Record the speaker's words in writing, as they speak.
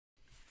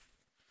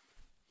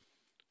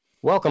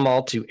Welcome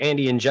all to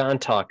Andy and John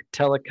Talk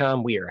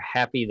Telecom. We are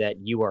happy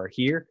that you are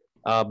here.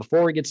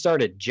 Before we get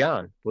started,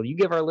 John, will you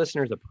give our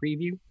listeners a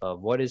preview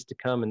of what is to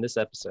come in this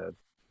episode?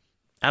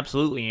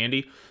 Absolutely,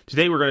 Andy.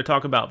 Today we're going to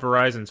talk about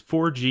Verizon's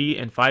 4G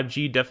and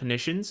 5G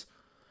definitions,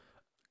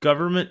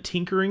 government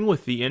tinkering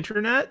with the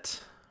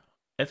internet,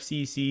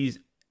 FCC's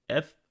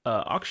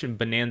auction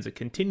bonanza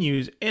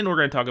continues, and we're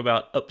going to talk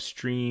about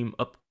Upstream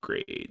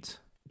upgrades.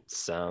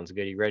 Sounds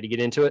good. You ready to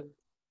get into it?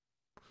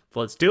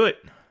 Let's do it.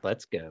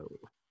 Let's go.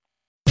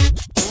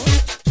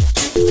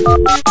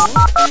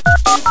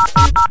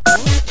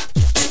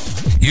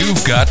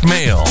 You've got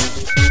mail.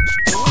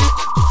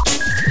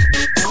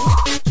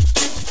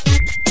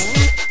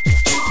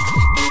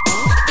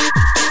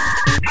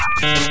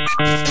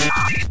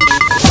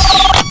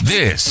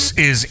 This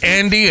is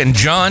Andy and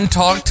John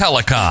Talk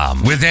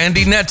Telecom with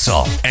Andy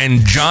Netzel and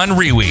John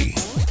Rewe.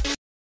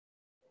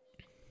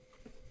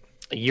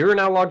 You're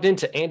now logged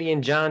into Andy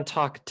and John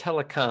Talk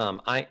Telecom.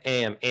 I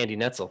am Andy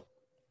Netzel.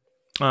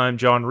 I'm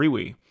John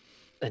Rewe.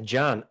 And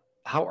John,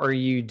 how are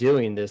you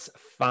doing this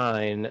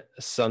fine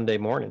Sunday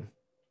morning?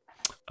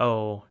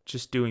 Oh,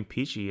 just doing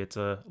peachy. It's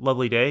a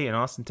lovely day in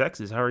Austin,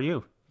 Texas. How are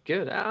you?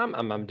 Good.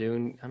 I'm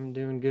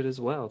doing good as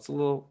well. It's a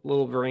little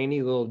rainy,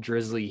 a little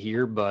drizzly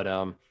here,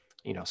 but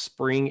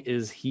spring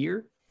is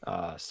here.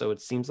 So it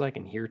seems like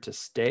and here to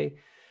stay.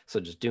 So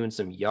just doing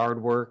some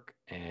yard work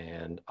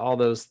and all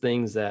those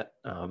things that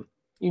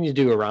you need to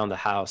do around the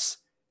house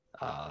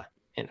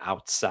and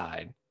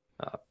outside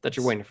that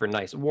you're waiting for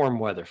nice warm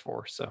weather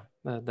for. So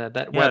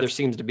that weather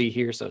seems to be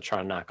here. So try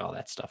to knock all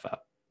that stuff out.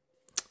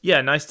 Yeah,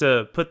 nice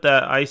to put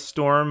that ice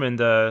storm and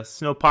the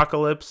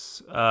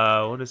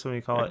snowpocalypse. What does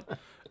somebody call it?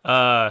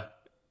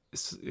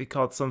 They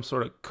call it some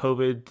sort of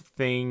COVID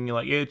thing.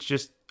 Like, it's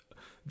just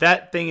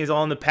that thing is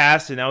all in the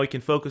past, and now we can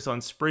focus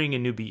on spring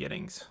and new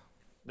beginnings.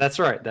 That's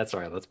right. Let's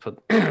put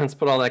let's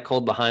put all that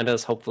cold behind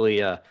us.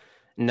 Hopefully,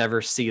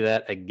 never see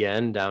that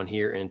again down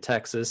here in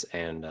Texas,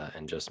 and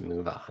just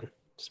move on.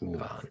 Just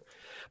move on.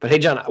 But hey,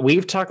 John,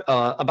 we've talked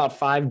about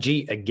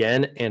 5G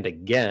again and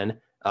again,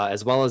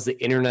 as well as the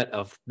Internet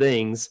of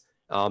Things.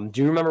 Do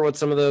you remember what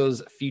some of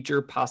those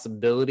future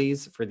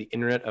possibilities for the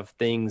Internet of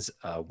Things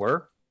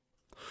were?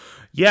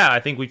 Yeah, I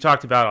think we've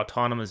talked about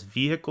autonomous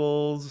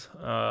vehicles,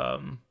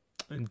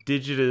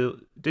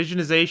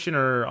 digitization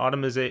or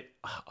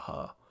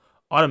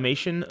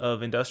automation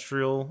of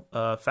industrial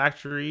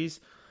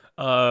factories,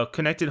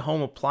 connected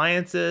home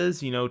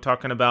appliances,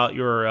 talking about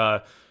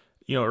your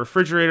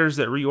refrigerators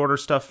that reorder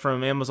stuff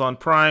from Amazon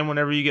Prime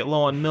whenever you get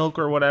low on milk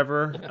or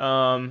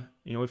whatever.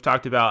 We've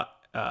talked about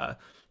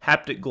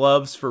haptic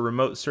gloves for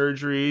remote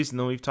surgeries, and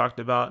then we've talked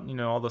about,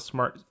 all the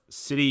smart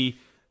city,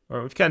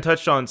 or we've kind of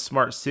touched on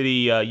smart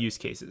city use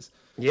cases.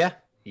 Yeah,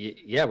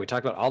 we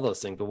talked about all those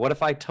things. But what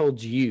if I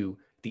told you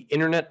the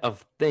Internet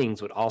of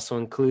Things would also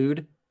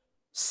include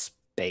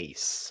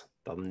space,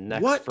 the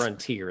next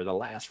frontier, the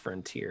last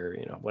frontier,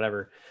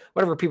 whatever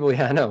people,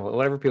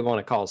 whatever people want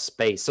to call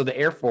space. So the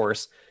Air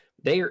Force,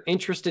 they are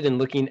interested in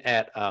looking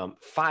at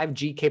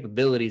 5G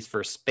capabilities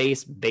for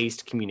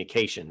space-based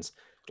communications.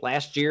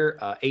 Last year,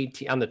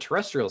 on the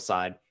terrestrial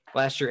side,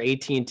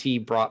 AT&T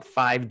brought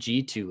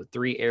 5G to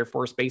 3 Air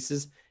Force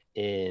bases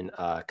in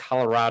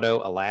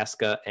Colorado,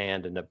 Alaska,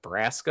 and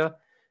Nebraska.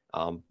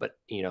 But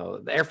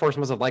the Air Force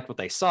must have liked what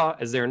they saw,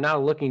 as they're now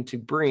looking to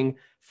bring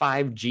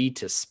 5G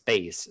to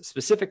space,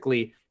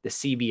 specifically the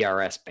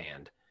CBRS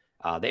band.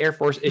 The Air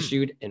Force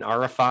issued an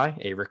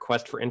RFI, a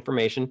request for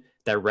information,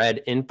 that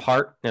read in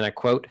part, and I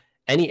quote,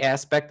 "Any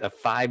aspect of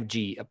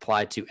 5G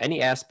applied to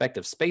any aspect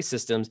of space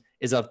systems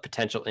is of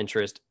potential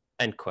interest,"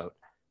 end quote.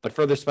 But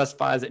further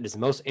specifies it is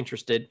most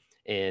interested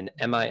in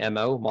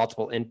MIMO,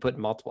 multiple input,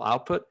 multiple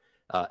output,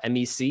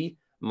 MEC,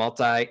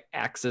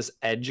 multi-axis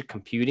edge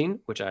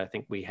computing, which I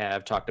think we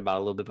have talked about a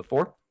little bit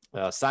before,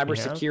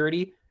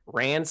 cybersecurity,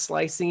 RAN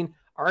slicing,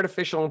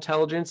 artificial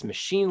intelligence,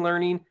 machine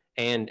learning,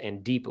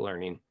 and deep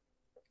learning.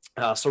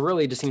 So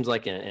really, it just seems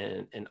like,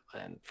 and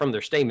from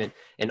their statement,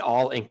 an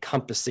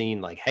all-encompassing,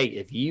 like, hey,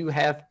 if you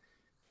have,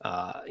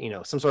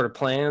 some sort of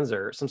plans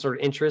or some sort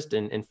of interest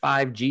in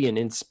 5G and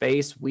in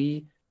space,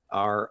 we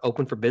are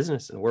open for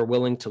business and we're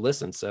willing to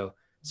listen. So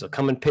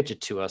come and pitch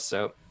it to us.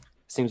 So it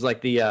seems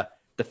like the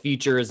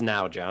future is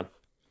now, John.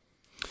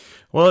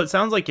 Well, it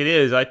sounds like it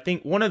is. I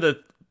think one of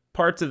the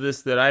parts of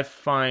this that I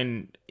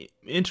find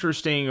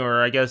interesting,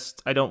 or I guess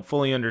I don't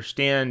fully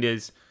understand,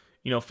 is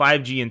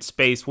 5G in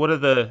space. What are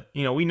the,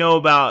 we know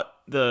about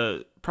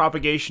the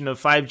propagation of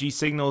 5G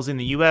signals in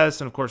the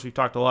US, and of course we've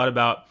talked a lot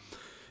about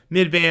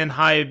mid-band,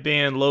 high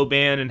band, low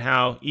band, and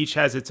how each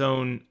has its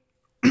own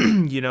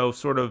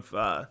sort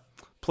of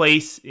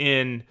place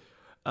in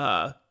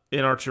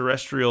our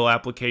terrestrial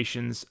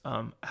applications.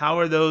 How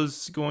are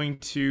those going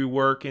to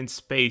work in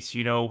space?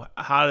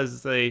 How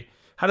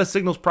does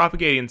signals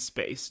propagate in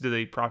space? Do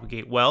they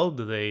propagate well?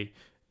 Do they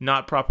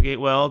not propagate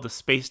well? Does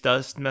space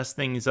dust mess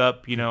things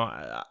up?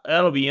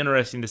 That'll be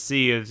interesting to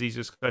see as these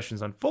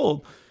discussions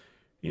unfold.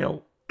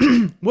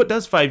 What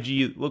does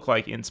 5G look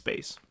like in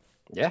space?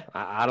 Yeah,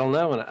 I don't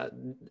know,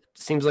 and it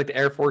seems like the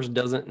Air Force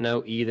doesn't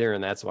know either,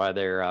 and that's why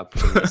they're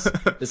putting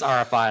this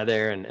RFI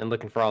there and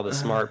looking for all the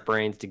smart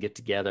brains to get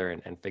together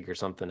and figure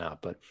something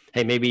out. But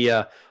hey, maybe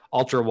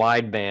ultra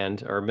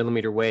wideband or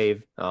millimeter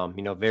wave,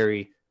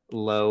 very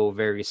low,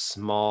 very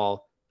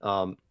small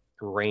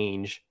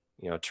range,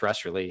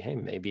 terrestrially. Hey,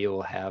 maybe it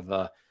will have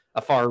a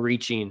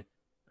far-reaching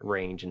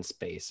range in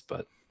space,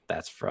 but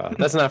that's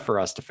not for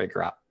us to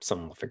figure out.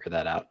 Someone will figure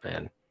that out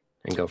and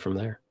go from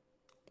there.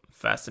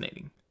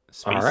 Fascinating.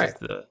 All Space is right.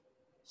 the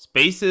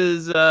space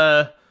is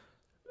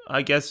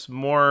I guess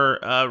more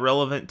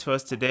relevant to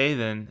us today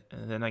than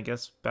I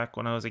guess back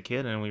when I was a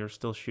kid and we were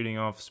still shooting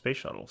off space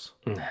shuttles.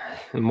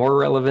 More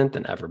relevant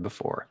than ever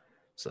before.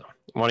 So,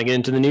 want to get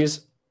into the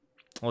news?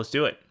 Let's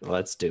do it.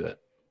 Let's do it.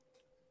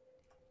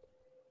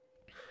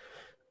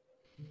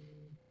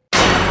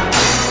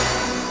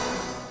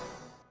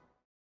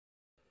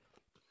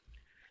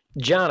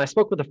 John, I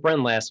spoke with a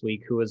friend last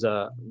week who was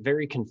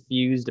very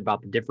confused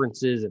about the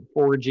differences in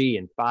 4G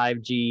and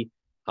 5G,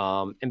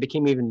 and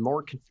became even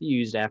more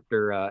confused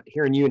after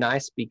hearing you and I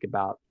speak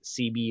about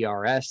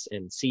CBRS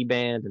and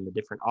C-band and the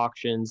different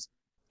auctions,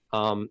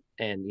 and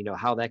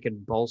how that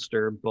could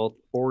bolster both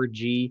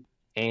 4G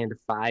and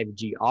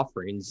 5G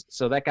offerings.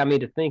 So that got me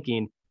to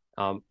thinking,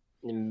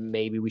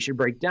 maybe we should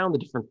break down the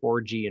different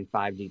 4G and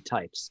 5G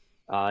types.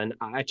 And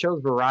I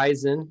chose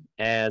Verizon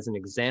as an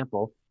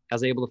example.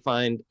 As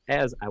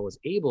I was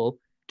able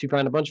to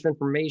find a bunch of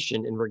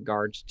information in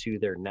regards to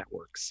their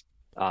networks.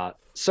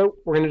 So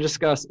we're going to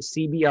discuss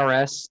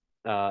CBRS,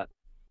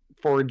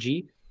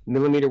 4G,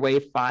 millimeter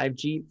wave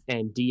 5G,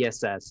 and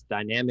DSS,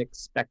 dynamic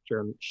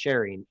spectrum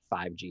sharing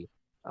 5G.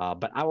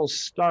 But I will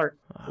start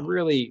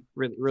really,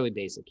 really, really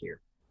basic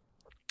here.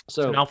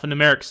 So it's an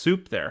alphanumeric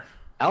soup there.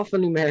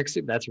 Alphanumeric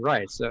soup, that's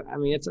right. So I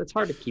mean, it's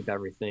hard to keep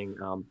everything,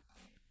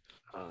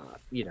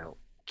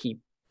 keep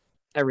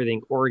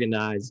everything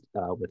organized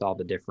with all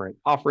the different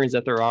offerings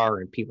that there are,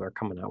 and people are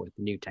coming out with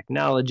new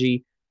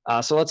technology.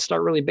 So let's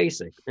start really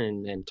basic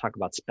and talk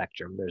about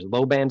spectrum. There's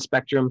low band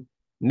spectrum,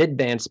 mid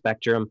band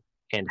spectrum,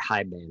 and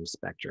high band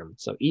spectrum.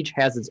 So each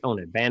has its own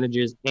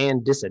advantages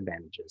and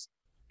disadvantages.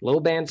 Low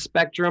band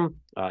spectrum,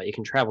 it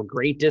can travel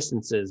great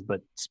distances,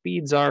 but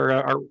speeds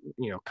are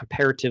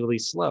comparatively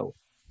slow.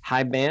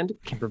 High band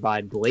can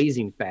provide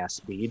blazing fast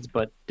speeds,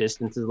 but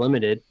distance is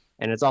limited,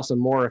 and it's also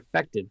more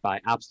affected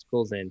by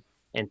obstacles and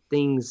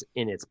things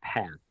in its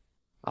path.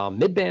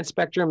 Mid-band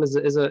spectrum is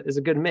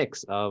a good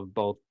mix of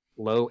both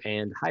low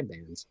and high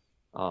bands.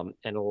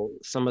 And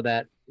some of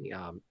that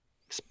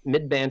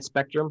mid-band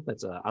spectrum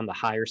that's on the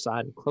higher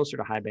side and closer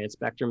to high-band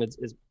spectrum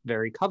is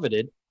very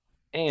coveted.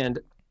 And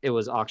it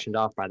was auctioned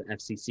off by the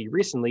FCC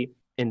recently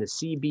in the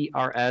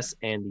CBRS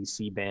and the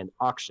C-band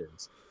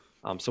auctions.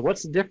 So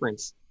what's the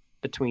difference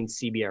between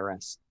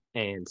CBRS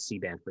and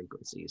C-band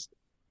frequencies?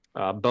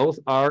 Both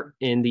are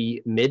in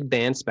the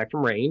mid-band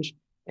spectrum range,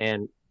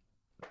 and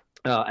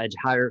edge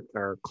higher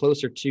or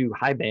closer to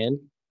high band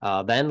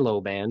than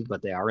low band,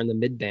 but they are in the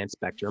mid band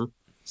spectrum.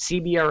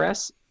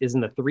 CBRS is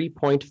in the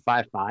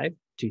 3.55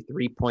 to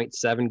 3.7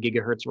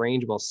 gigahertz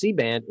range, while C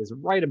band is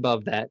right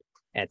above that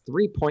at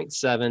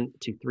 3.7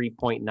 to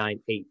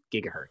 3.98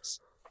 gigahertz.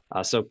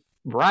 So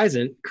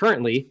Verizon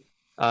currently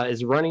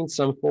is running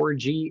some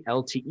 4G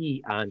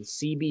LTE on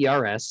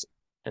CBRS,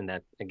 and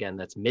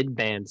that's mid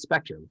band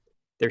spectrum.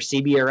 Their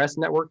CBRS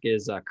network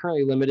is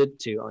currently limited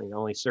to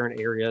only certain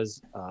areas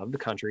of the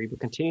country, but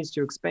continues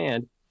to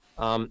expand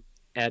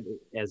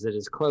as it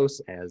is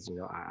close, as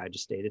I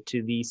just stated,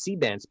 to the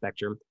C-band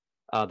spectrum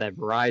that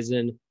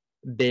Verizon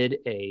bid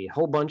a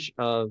whole bunch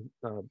of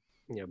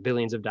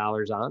billions of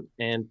dollars on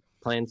and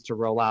plans to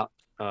roll out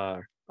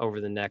over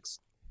the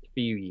next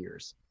few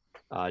years.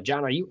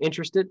 John, are you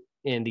interested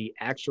in the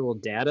actual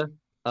data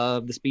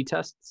of the speed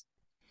tests?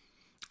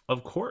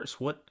 Of course.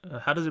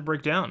 How does it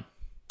break down?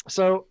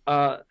 So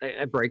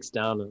it breaks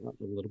down a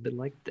little bit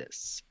like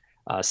this.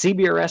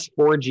 CBRS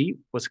 4G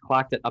was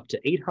clocked at up to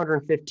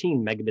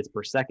 815 megabits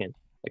per second,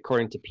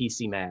 according to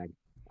PC Mag.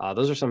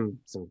 Those are some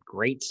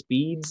great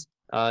speeds,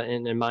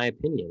 in my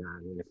opinion. I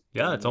mean,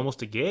 it's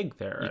almost a gig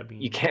there.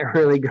 You can't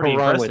really go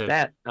wrong with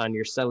that on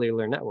your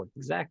cellular network.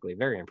 Exactly,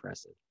 very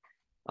impressive.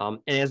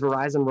 And as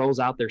Verizon rolls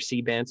out their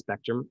C-band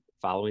spectrum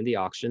following the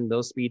auction,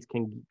 those speeds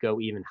can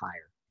go even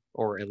higher,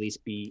 or at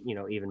least be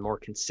even more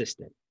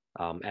consistent.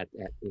 At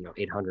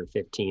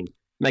 815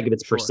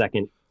 megabits per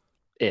second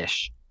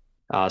ish.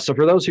 So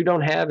for those who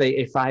don't have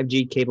a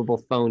 5G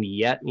capable phone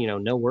yet,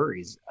 no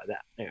worries.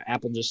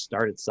 Apple just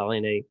started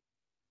selling a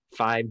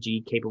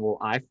 5G capable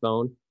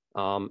iPhone,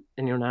 and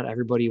not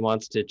everybody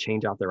wants to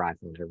change out their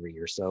iPhone every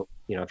year. So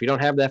if you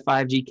don't have that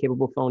 5G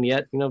capable phone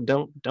yet,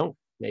 don't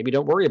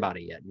worry about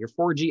it yet. Your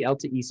 4G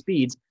LTE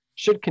speeds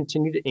should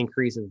continue to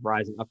increase as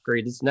Verizon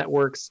upgrades its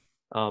networks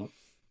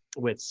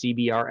with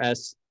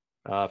CBRS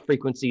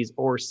frequencies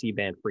or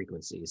C-band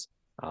frequencies.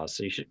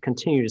 So you should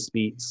continue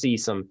to see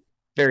some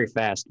very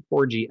fast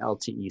 4G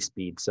LTE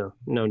speed. So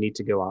no need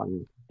to go out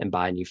and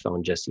buy a new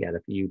phone just yet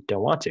if you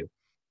don't want to.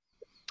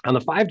 On the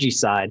 5G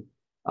side,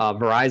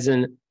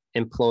 Verizon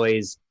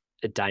employs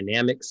a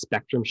dynamic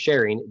spectrum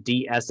sharing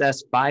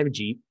DSS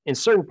 5G in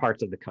certain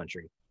parts of the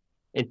country.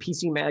 In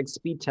PCMag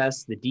speed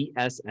tests, the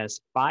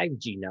DSS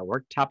 5G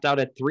network topped out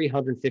at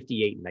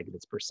 358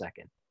 megabits per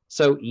second.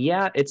 So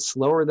yeah, it's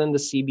slower than the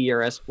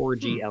CBRS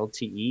 4G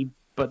LTE,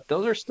 but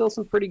those are still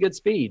some pretty good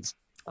speeds.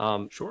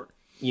 Sure.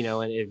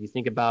 And if you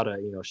think about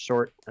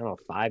short, I don't know,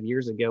 5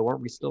 years ago,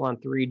 weren't we still on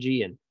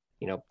 3G and,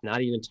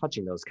 not even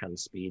touching those kind of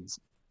speeds?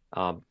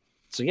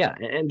 So yeah,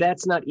 and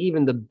that's not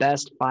even the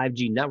best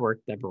 5G network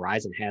that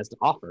Verizon has to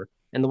offer,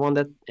 and the one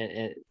that,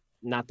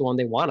 not the one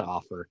they want to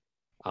offer.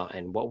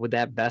 And what would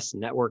that best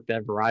network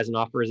that Verizon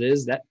offers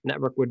is? That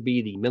network would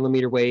be the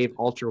millimeter wave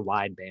ultra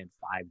wideband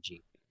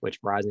 5G,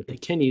 which Verizon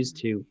continues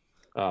to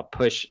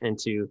push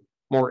into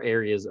more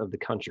areas of the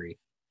country.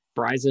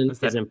 Verizon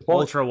is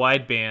employing ultra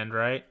wideband,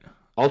 right?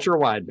 Ultra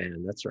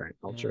wideband, that's right.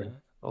 Ultra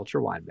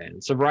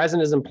wideband. So Verizon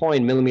is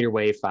employing millimeter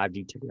wave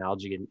 5G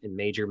technology in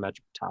major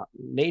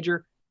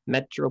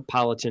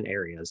metropolitan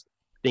areas.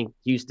 Think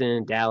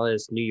Houston,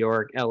 Dallas, New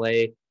York,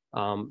 LA,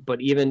 but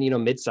even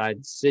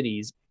mid-sized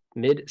cities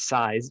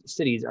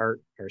are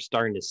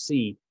starting to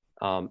see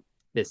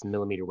this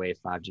millimeter wave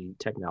 5G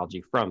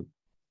technology from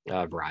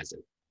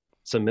Verizon.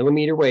 So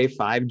millimeter wave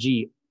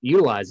 5G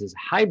utilizes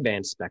high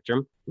band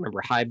spectrum.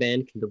 Remember, high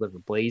band can deliver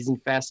blazing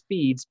fast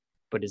speeds,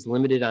 but is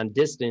limited on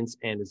distance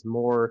and is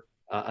more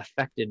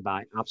affected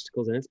by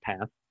obstacles in its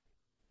path.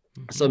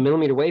 So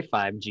millimeter wave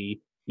 5G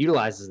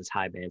utilizes this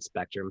high band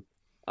spectrum,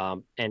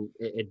 and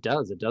it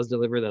does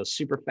deliver those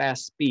super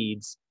fast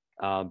speeds,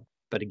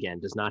 but again,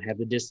 does not have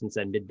the distance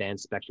that mid-band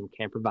spectrum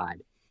can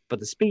provide. But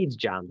the speeds,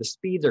 John,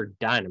 are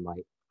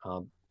dynamite.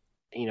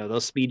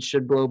 Those speeds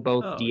should blow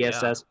both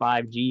DSS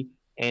 5G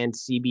and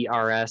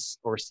CBRS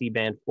or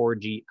C-band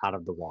 4G out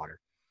of the water.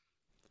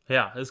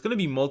 Yeah, it's going to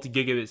be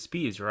multi-gigabit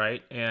speeds,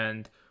 right?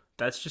 And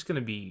that's just going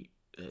to be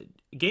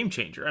a game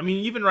changer. I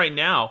mean, even right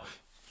now,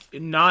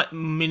 not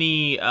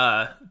many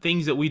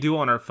things that we do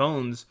on our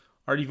phones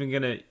aren't even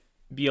going to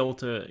be able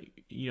to,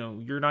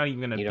 you're not even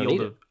going to be able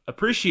to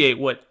appreciate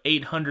what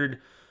 800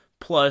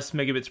 plus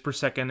megabits per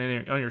second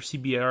on your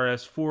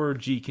CBRS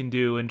 4G can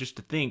do. And just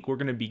to think, we're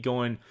going to be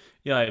going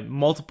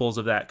multiples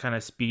of that kind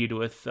of speed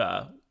with,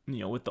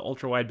 with the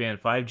ultra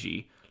wideband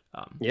 5G.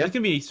 There's going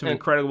to be some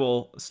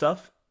incredible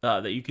stuff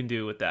that you can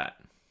do with that.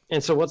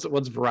 And so what's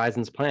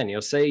Verizon's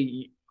plan?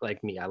 Say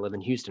like me, I live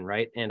in Houston,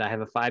 right? And I have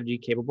a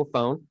 5G capable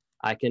phone.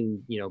 I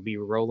can, be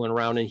rolling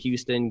around in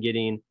Houston,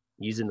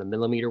 using the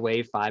millimeter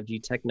wave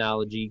 5G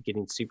technology,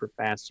 getting super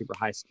fast, super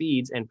high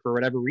speeds. And for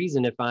whatever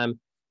reason, if I'm,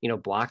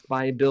 blocked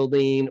by a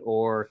building,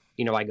 or,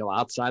 I go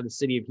outside the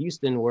city of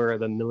Houston where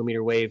the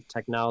millimeter wave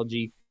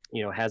technology,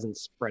 hasn't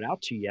spread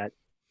out to yet,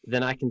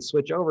 then I can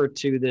switch over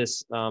to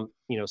this,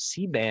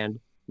 C-band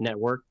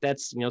network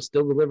that's,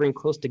 still delivering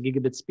close to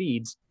gigabit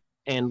speeds.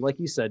 And like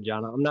you said,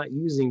 John, I'm not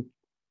using,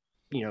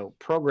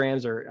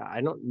 programs, or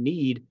I don't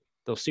need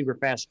those super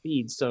fast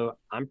speeds. So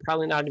I'm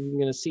probably not even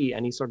going to see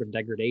any sort of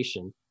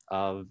degradation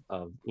of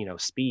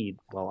speed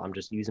while I'm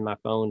just using my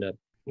phone to,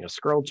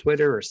 scroll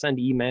Twitter or send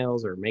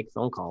emails or make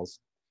phone calls.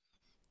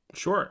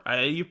 Sure.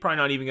 You're probably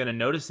not even going to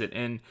notice it.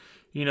 And,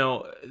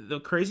 the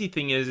crazy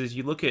thing is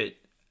you look at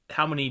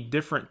how many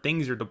different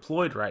things are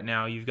deployed right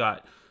now. You've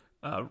got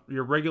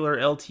your regular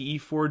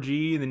LTE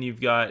 4G, and then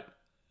you've got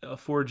a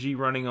 4G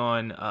running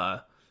on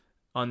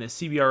the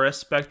CBRS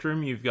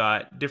spectrum. You've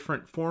got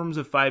different forms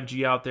of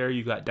 5G out there.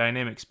 You've got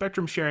dynamic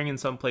spectrum sharing in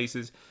some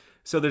places.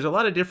 So there's a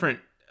lot of different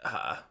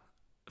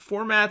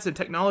formats and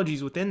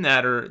technologies within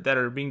that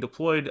are being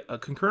deployed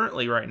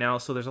concurrently right now.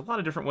 So there's a lot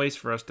of different ways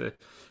for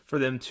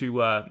them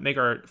to make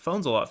our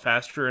phones a lot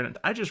faster. And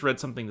I just read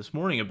something this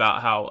morning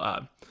about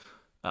how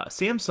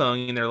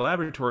Samsung in their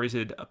laboratories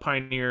had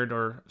pioneered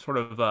or sort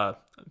of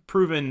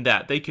proven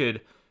that they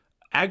could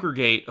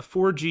aggregate a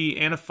 4G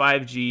and a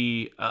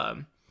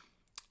 5G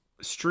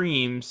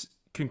streams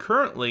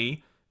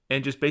concurrently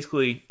and just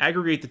basically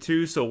aggregate the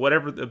two, so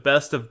whatever the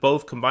best of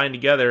both combined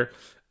together,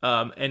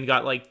 and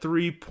got like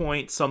 3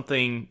 point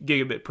something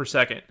gigabit per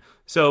second.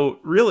 So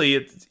really,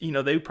 it's,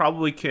 they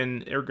probably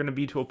are going to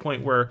be to a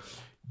point where,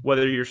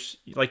 whether you're,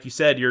 like you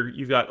said,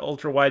 you've got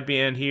ultra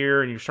wideband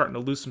here and you're starting to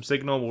lose some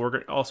signal, but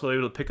we're also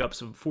able to pick up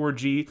some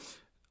 4G.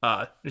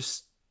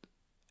 Just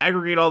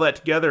aggregate all that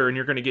together, and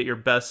you're going to get your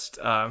best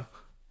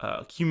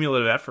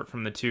cumulative effort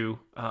from the two.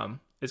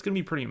 It's going to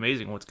be pretty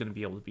amazing what's going to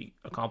be able to be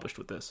accomplished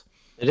with this.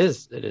 It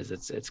is.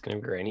 It's going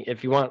to be great.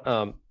 If you want,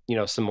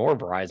 some more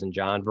Verizon,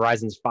 John,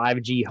 Verizon's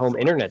 5G home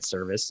internet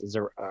service is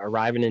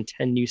arriving in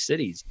 10 new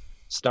cities.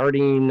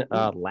 Starting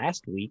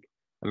last week,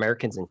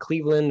 Americans in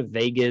Cleveland,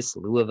 Vegas,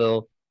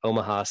 Louisville,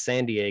 Omaha,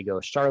 San Diego,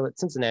 Charlotte,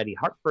 Cincinnati,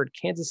 Hartford,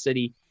 Kansas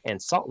City,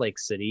 and Salt Lake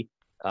City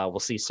will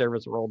see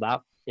service rolled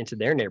out into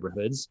their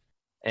neighborhoods.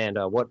 And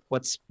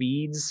what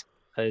speeds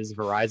is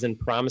Verizon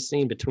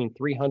promising? Between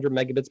 300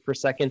 megabits per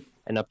second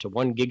and up to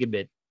 1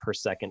 gigabit per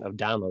second of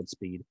download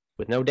speed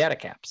with no data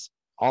caps.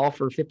 All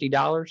for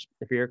 $50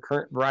 if you're a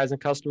current Verizon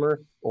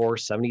customer, or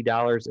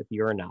 $70 if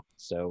you're not.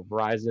 So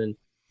Verizon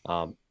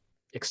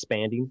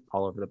expanding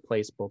all over the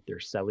place, both their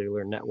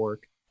cellular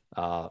network,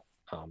 for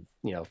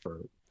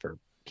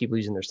people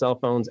using their cell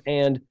phones,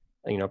 and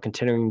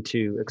continuing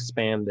to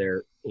expand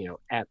their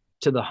app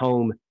to the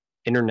home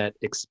internet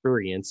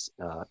experience.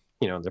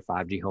 Their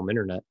 5G home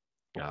internet,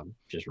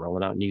 just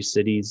rolling out new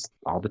cities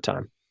all the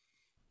time.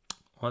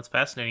 Well, that's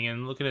fascinating.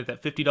 And looking at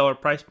that $50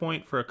 price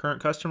point for a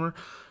current customer,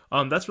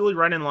 that's really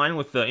right in line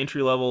with the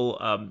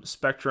entry-level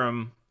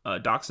Spectrum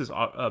DOCSIS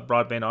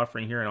broadband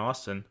offering here in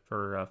Austin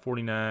for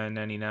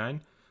 $49.99,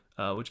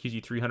 which gives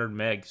you 300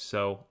 megs.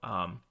 So,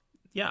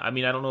 yeah, I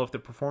mean, I don't know if the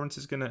performance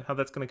is how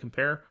that's gonna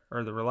compare,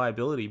 or the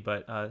reliability,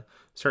 but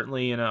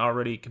certainly in an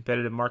already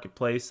competitive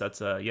marketplace, that's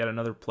yet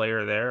another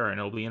player there, and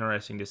it'll be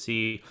interesting to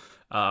see,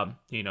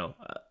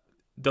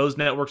 those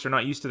networks are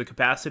not used to the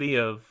capacity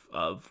of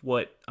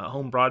what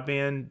home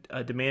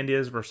broadband demand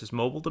is versus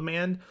mobile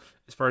demand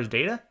as far as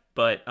data.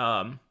 But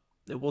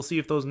we'll see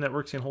if those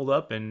networks can hold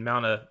up and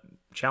mount a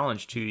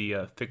challenge to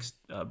the fixed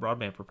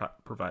broadband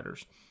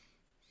providers.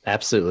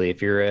 Absolutely.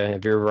 If you're a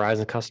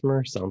Verizon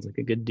customer, sounds like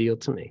a good deal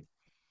to me.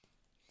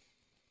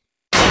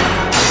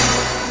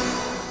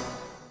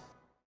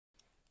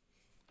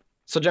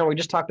 So, John, we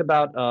just talked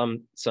about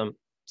some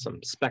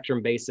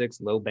spectrum basics,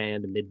 low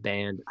band, mid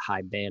band,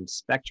 high band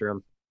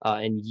spectrum.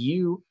 And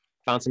you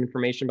found some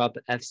information about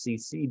the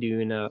FCC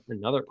doing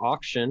another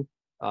auction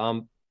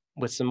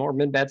with some more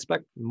mid-band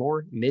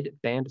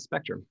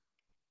spectrum.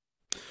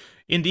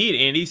 Indeed,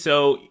 Andy.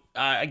 So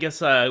I guess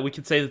we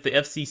could say that the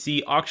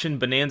FCC auction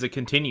bonanza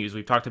continues.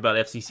 We've talked about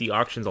FCC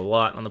auctions a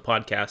lot on the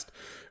podcast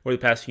over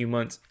the past few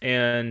months,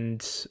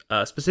 and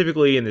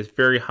specifically in this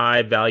very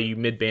high value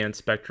mid-band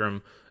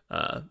spectrum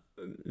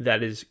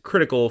that is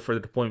critical for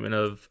the deployment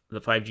of the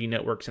 5G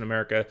networks in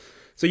America.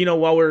 So,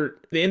 while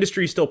the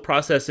industry is still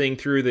processing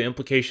through the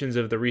implications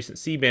of the recent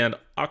C-band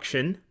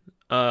auction,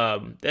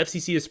 the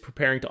FCC is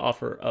preparing to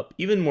offer up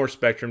even more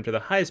spectrum to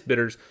the highest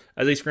bidders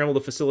as they scramble to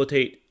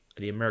facilitate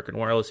the American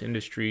wireless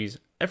industry's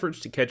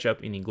efforts to catch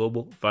up in the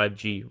global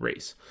 5G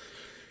race.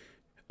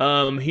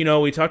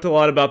 We talked a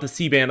lot about the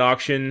C-band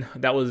auction.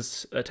 That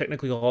was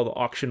technically called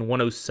Auction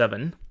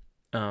 107.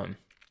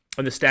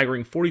 And the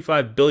staggering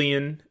 $45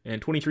 billion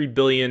and $23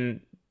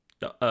 billion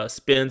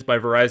spends by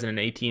Verizon and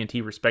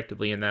AT&T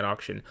respectively in that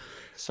auction.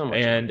 So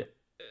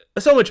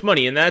much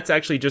money, and that's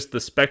actually just the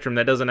spectrum.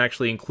 That doesn't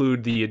actually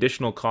include the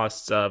additional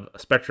costs of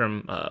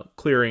spectrum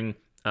clearing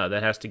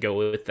that has to go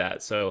with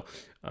that. So,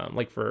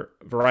 like for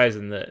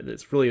Verizon,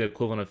 that's really the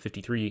equivalent of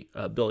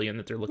 $53 billion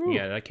that they're looking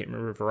at. I can't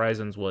remember if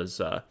Verizon's was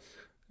or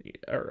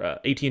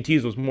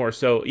AT&T's was more.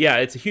 So yeah,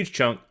 it's a huge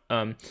chunk.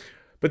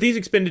 But these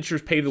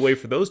expenditures pave the way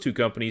for those two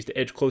companies to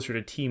edge closer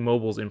to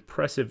T-Mobile's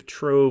impressive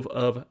trove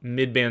of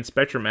mid-band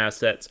spectrum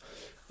assets.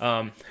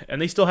 And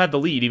they still have the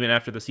lead even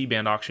after the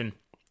C-band auction.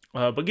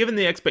 But given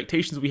the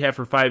expectations we have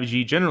for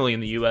 5G generally in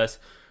the U.S.,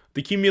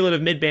 the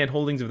cumulative mid-band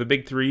holdings of the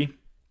big three,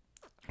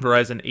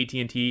 Verizon,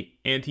 AT&T,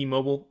 and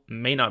T-Mobile,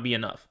 may not be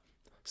enough.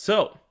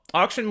 So,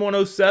 Auction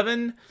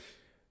 107,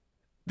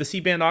 the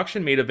C-band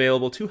auction made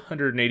available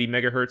 280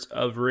 megahertz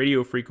of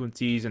radio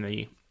frequencies in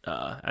the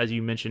as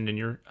you mentioned in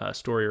your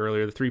story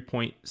earlier, the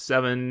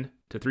 3.7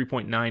 to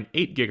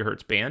 3.98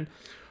 gigahertz band.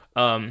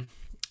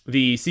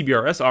 The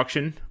CBRS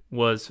auction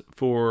was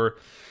for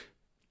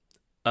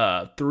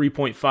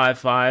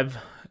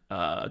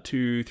 3.55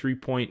 to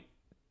 3.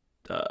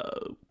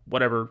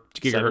 Whatever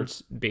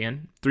gigahertz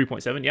band,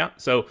 3.7. Yeah.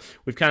 So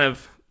we're kind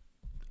of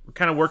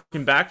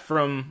working back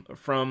from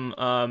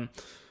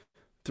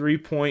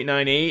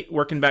 3.98,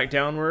 working back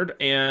downward,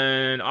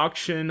 and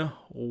auction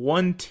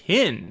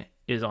 110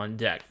 is on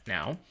deck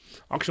now.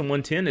 Auction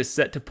 110 is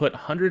set to put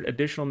 100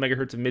 additional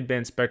megahertz of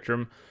mid-band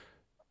spectrum,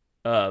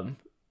 3.4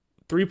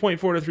 to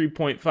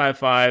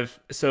 3.55.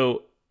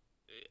 So,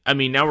 I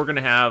mean, now we're going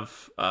to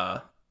have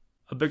a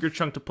bigger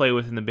chunk to play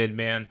with in the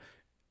mid-band.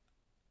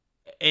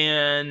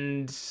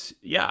 And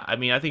yeah, I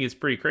mean, I think it's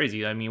pretty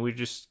crazy. I mean, we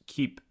just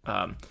keep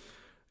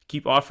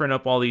offering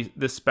up all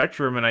this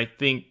spectrum, and I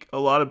think a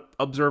lot of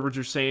observers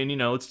are saying,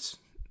 it's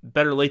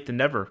better late than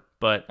never.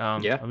 But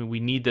yeah. I mean, we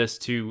need this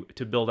to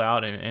build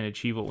out and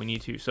achieve what we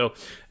need to. So,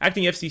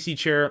 acting FCC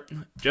chair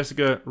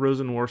Jessica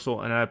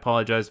Rosenworcel, and I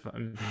apologize if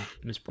I'm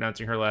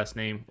mispronouncing her last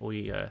name.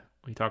 We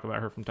talk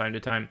about her from time to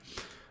time,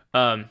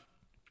 and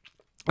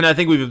I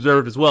think we've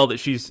observed as well that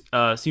she's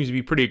seems to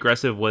be pretty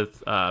aggressive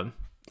with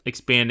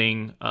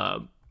expanding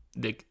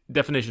the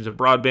definitions of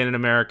broadband in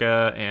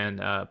America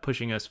and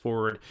pushing us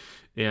forward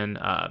in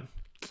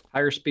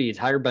higher speeds,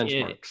 higher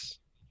benchmarks.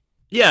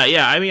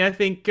 Yeah. I mean, I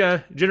think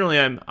generally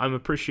I'm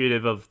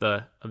appreciative of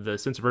the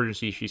sense of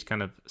urgency she's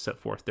kind of set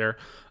forth there,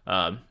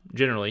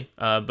 generally.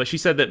 But she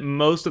said that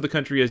most of the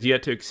country has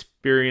yet to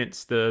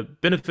experience the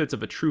benefits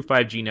of a true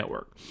 5G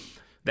network.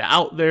 The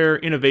out there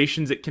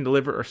innovations it can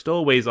deliver are still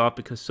a ways off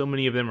because so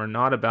many of them are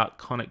not about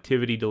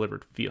connectivity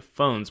delivered via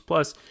phones.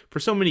 Plus, for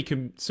so many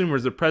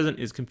consumers, the present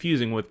is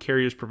confusing with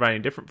carriers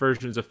providing different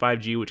versions of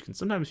 5G, which can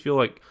sometimes feel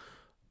like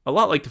a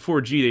lot like the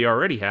 4G they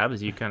already have,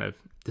 as you kind of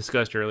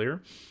discussed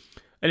earlier.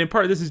 And in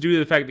part, this is due to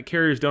the fact that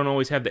carriers don't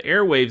always have the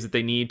airwaves that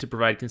they need to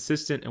provide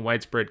consistent and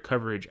widespread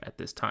coverage at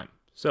this time.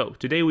 So,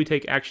 today we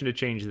take action to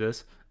change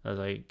this, as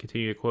I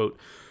continue to quote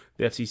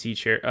the FCC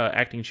chair,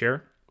 acting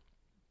chair.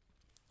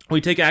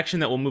 We take action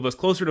that will move us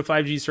closer to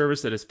 5G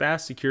service that is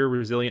fast, secure,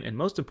 resilient, and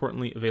most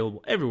importantly,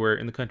 available everywhere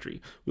in the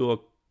country. We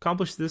will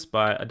accomplish this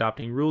by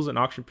adopting rules and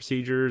auction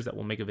procedures that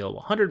will make available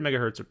 100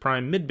 megahertz of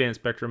prime mid-band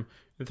spectrum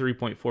in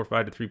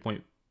 3.45 to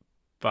 3.55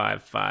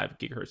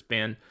 gigahertz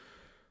band.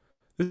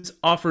 This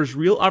offers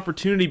real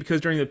opportunity because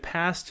during the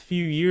past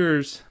few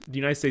years, the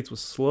United States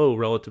was slow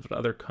relative to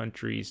other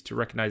countries to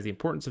recognize the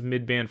importance of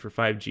mid-band for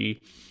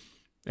 5G.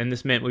 And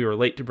this meant we were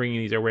late to bringing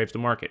these airwaves to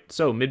market.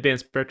 So mid-band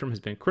spectrum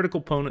is the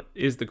critical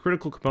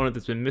component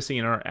that's been missing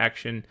in our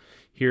action.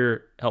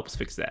 Here helps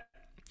fix that.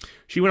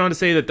 She went on to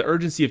say that the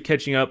urgency of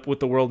catching up with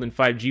the world in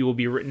 5G will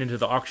be written into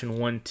the Auction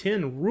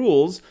 110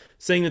 rules,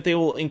 saying that they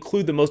will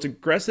include the most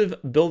aggressive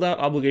build-out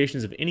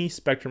obligations of any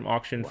spectrum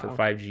auction for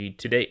 5G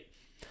to date.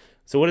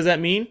 So what does that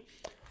mean?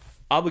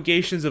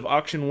 Obligations of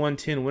Auction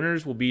 110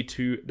 winners will be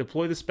to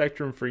deploy the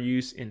spectrum for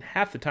use in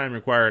half the time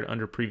required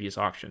under previous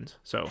auctions.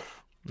 So,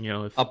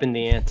 if up in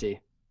the ante.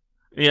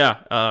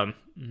 Yeah,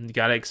 you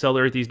got to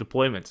accelerate these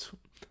deployments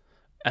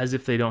as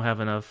if they don't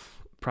have enough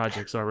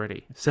projects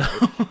already. So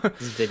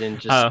they didn't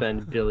just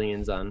spend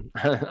billions on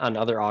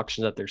other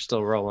auctions that they're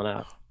still rolling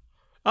out.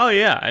 Oh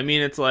yeah, I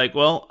mean it's like,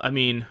 well, I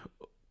mean,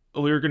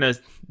 we were gonna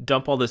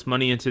dump all this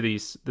money into the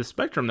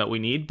spectrum that we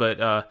need,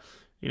 but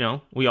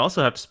we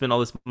also have to spend all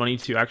this money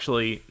to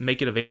actually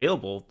make it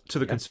available to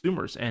the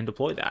consumers and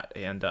deploy that.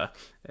 And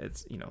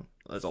it's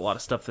there's a lot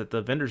of stuff that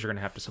the vendors are going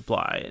to have to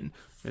supply, and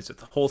it's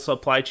the whole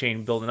supply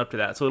chain building up to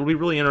that. So it'll be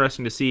really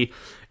interesting to see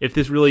if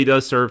this really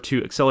does serve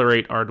to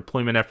accelerate our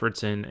deployment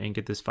efforts and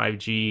get this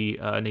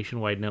 5G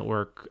nationwide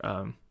network,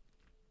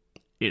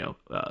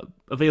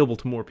 available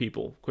to more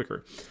people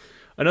quicker.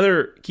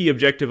 Another key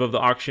objective of the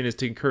auction is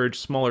to encourage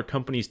smaller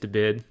companies to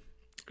bid.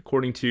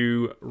 According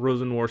to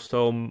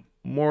Rosenworcel,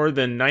 more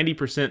than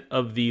 90%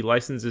 of the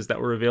licenses that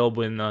were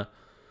available in the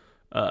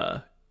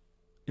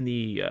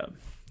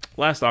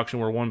last auction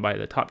were won by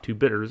the top two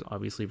bidders,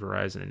 obviously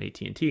Verizon and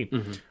AT&T.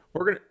 Mm-hmm.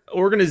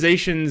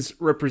 Organizations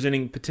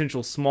representing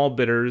potential small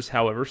bidders,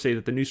 however, say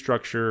that the new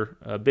structure,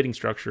 bidding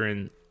structure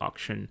in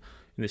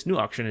this new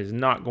auction is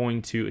not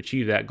going to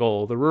achieve that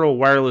goal. The Rural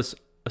Wireless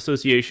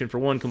Association, for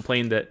one,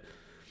 complained that,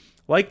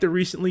 like the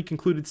recently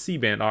concluded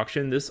C-band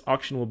auction, this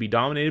auction will be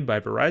dominated by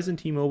Verizon,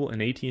 T-Mobile,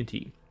 and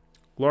AT&T.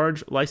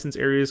 Large license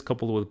areas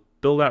coupled with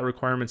build-out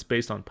requirements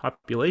based on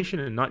population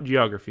and not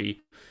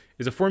geography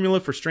is a formula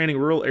for stranding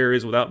rural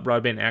areas without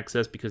broadband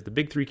access because the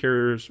big three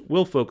carriers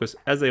will focus,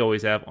 as they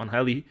always have, on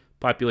highly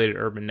populated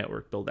urban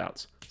network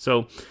build-outs.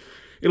 So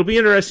it'll be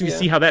interesting to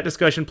see how that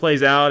discussion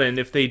plays out, and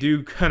if they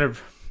do kind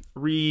of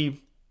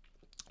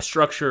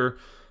restructure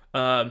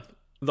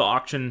the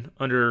auction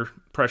under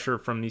pressure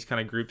from these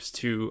kind of groups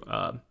to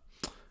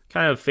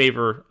kind of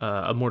favor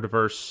a more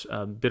diverse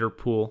bidder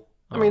pool.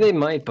 I mean, they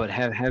might, but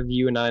have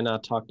you and I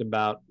not talked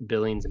about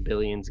billions and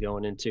billions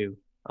going into,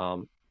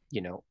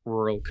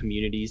 rural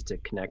communities to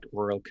connect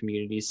rural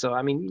communities? So,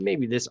 I mean,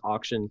 maybe this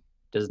auction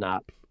does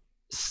not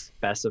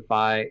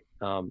specify,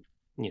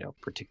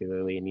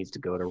 particularly it needs to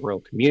go to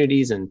rural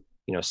communities, and,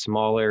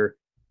 smaller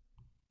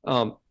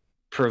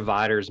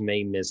providers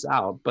may miss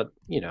out, but,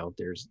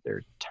 there's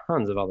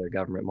tons of other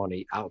government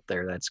money out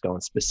there that's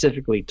going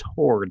specifically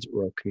towards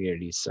rural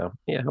communities. So,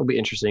 yeah, it'll be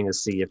interesting to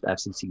see if the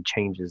FCC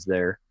changes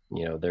their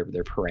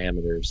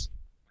parameters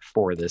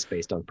for this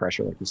based on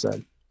pressure, like you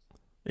said.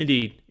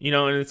 Indeed,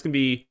 and it's gonna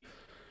be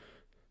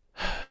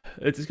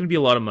a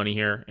lot of money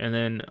here. And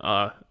then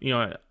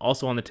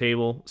also on the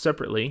table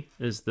separately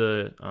is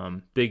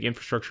the big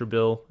infrastructure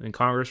bill in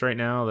Congress right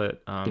now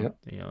that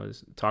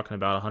is talking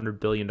about $100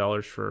 billion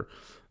for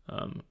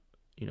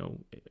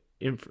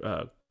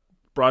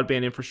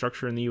broadband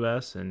infrastructure in the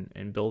U.S.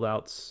 and build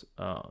outs.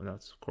 And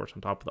that's of course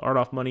on top of the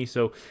RDOF money.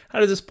 So how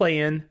does this play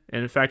in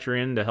and factor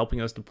into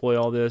helping us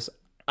deploy all this?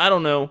 I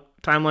don't know.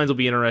 Timelines will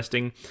be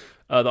interesting.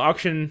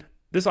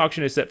 This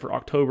auction is set for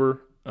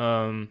October.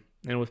 And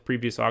with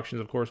previous auctions,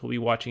 of course, we'll be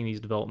watching these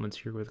developments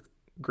here with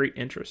great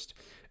interest.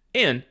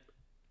 And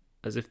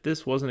as if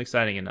this wasn't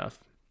exciting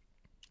enough,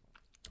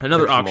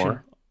 another auction.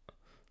 More.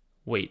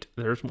 Wait,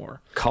 there's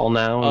more. Call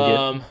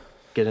now and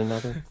get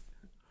another.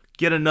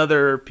 Get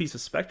another piece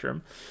of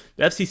spectrum.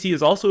 The FCC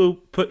has also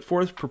put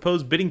forth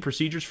proposed bidding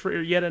procedures for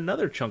yet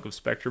another chunk of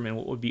spectrum in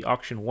what would be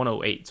auction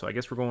 108. So I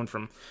guess we're going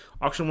from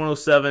auction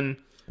 107,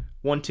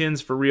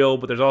 110's for real,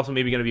 but there's also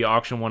maybe going to be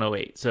auction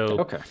 108.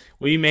 So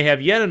we may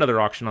have yet another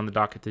auction on the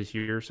docket this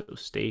year, so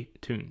stay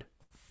tuned.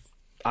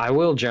 I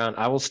will, John.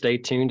 I will stay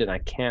tuned, and I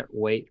can't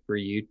wait for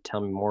you to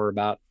tell me more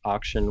about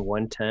auction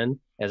 110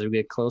 as we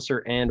get closer,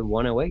 and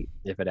 108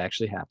 if it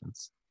actually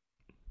happens.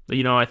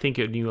 I think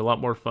it would be a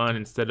lot more fun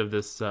instead of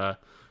this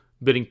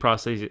bidding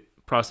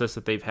process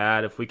that they've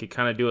had. If we could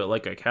kind of do it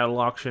like a cattle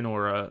auction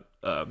or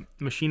a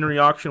machinery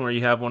auction where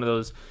you have one of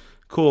those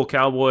cool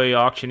cowboy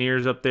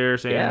auctioneers up there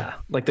saying,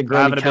 like the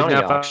Grundy County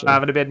auction.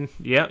 Having a bid.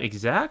 Yeah,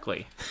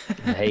 exactly.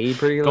 Hey,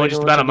 pretty going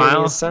just about a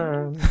mile.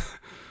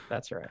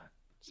 That's right.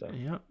 So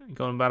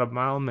going about a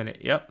mile a minute.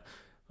 Yep.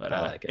 But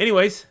I like it.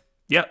 Anyways,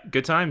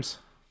 good times.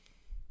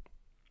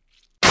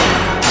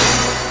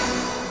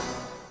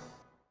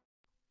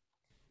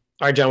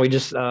 All right, John, we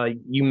just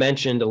you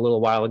mentioned a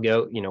little while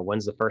ago,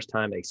 when's the first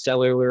time a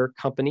cellular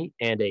company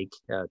and a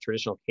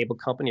traditional cable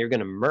company are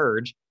going to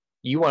merge?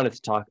 You wanted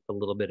to talk a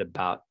little bit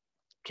about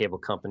cable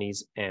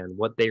companies and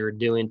what they are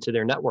doing to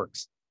their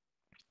networks.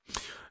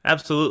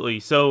 Absolutely.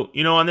 So,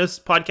 on this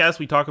podcast,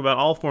 we talk about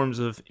all forms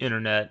of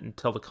internet and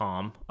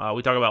telecom.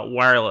 We talk about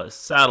wireless,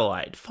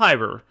 satellite,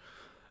 fiber.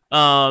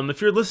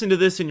 If you're listening to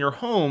this in your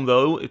home,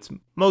 though, it's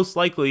most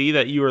likely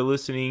that you are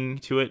listening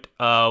to it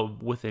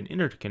with an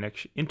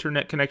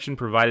internet connection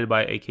provided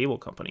by a cable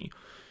company,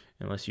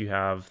 unless you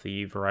have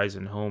the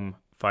Verizon Home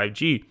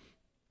 5G.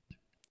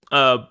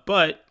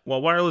 But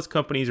while wireless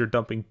companies are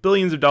dumping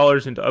billions of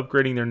dollars into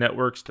upgrading their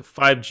networks to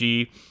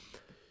 5G,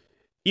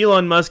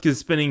 Elon Musk is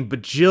spending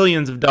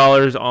bajillions of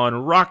dollars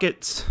on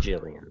rockets.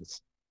 Jillions.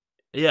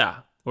 Yeah,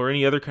 or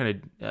any other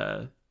kind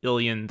of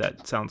illion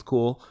that sounds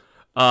cool.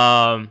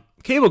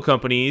 Cable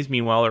companies,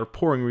 meanwhile, are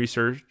pouring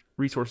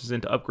resources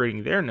into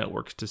upgrading their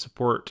networks to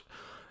support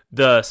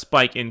the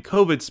spike in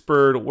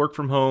COVID-spurred work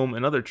from home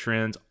and other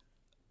trends,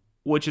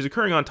 which is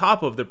occurring on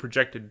top of the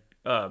projected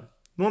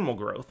normal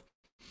growth.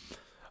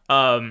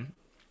 So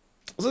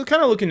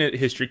kind of looking at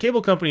history,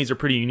 cable companies are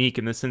pretty unique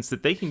in the sense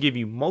that they can give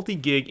you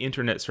multi-gig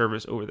internet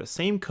service over the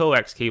same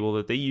coax cable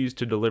that they used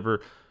to deliver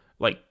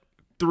like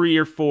 3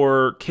 or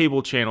 4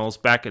 cable channels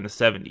back in the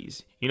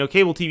 70s.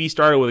 Cable TV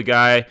started with a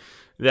guy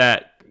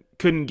that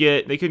couldn't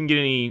get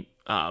any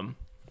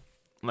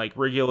like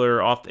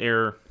regular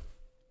off-air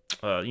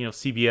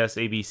CBS,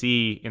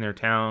 ABC in their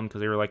town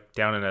because they were like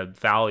down in a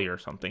valley or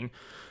something.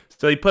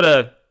 So he put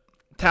a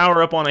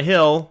tower up on a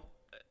hill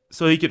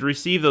so he could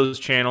receive those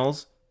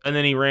channels, and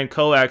then he ran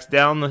coax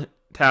down the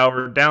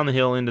tower, down the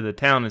hill into the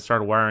town, and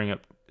started wiring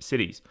up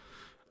cities.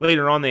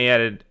 Later on, they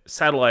added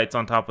satellites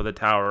on top of the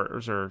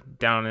towers or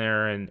down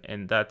there,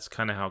 and that's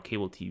kind of how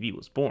cable TV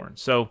was born.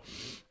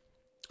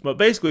 But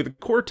basically, the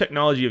core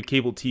technology of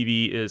cable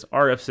TV is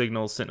RF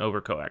signals sent over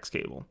coax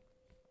cable.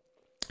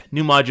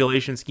 New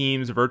modulation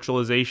schemes,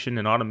 virtualization,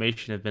 and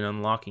automation have been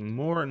unlocking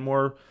more and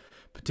more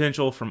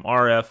potential from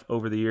RF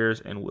over the years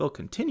and will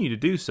continue to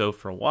do so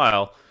for a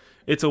while.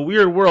 It's a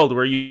weird world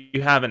where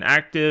you have an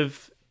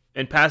active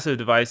and passive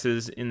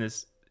devices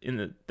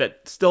that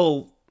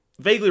still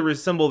vaguely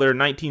resemble their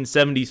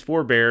 1970s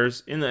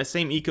forebears in the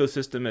same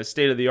ecosystem as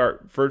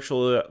state-of-the-art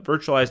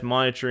virtualized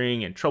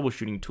monitoring and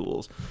troubleshooting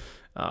tools.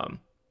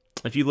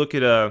 If you look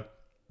at a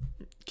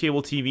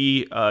cable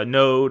TV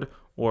node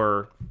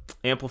or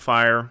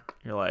amplifier,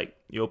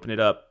 you open it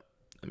up.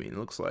 It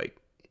looks like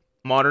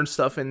modern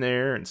stuff in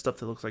there and stuff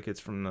that looks like it's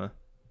from the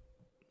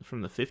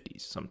 50s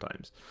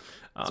sometimes.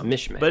 It's a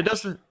mishmash. But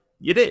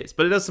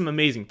it does some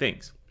amazing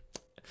things.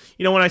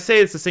 When I say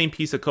it's the same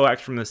piece of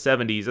coax from the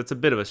 70s, that's a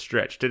bit of a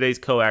stretch. Today's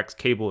coax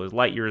cable is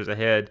light years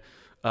ahead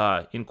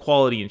in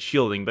quality and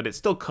shielding, but it's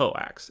still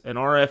coax, and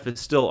RF is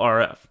still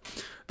RF.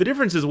 The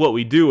difference is what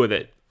we do with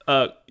it.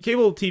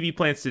 Cable TV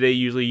plants today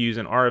usually use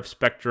an RF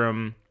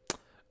spectrum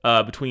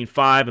between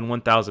 5 and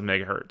 1,000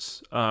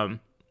 megahertz.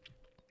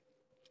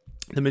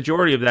 The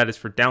majority of that is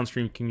for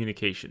downstream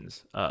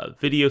communications,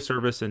 video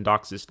service, and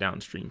DOCSIS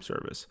downstream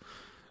service.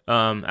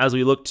 As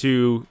we look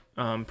to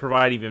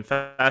provide even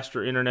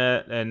faster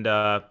internet and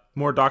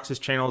more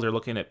DOCSIS channels, are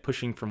looking at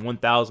pushing from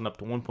 1,000 up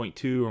to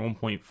 1.2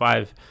 or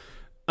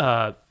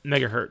 1.5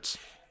 megahertz.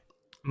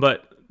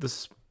 But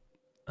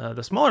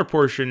the smaller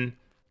portion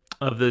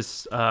of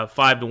this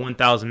 5 to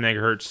 1,000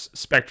 megahertz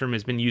spectrum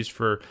has been used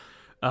for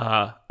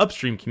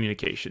upstream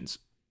communications.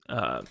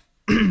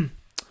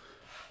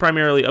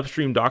 Primarily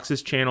upstream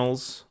DOCSIS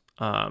channels,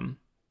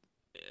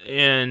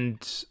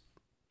 and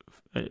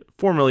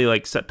formerly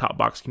like set-top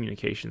box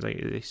communications.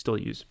 They still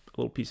use a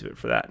little piece of it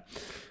for that.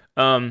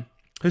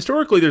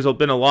 Historically, there's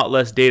been a lot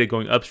less data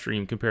going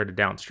upstream compared to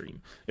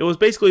downstream. It was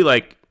basically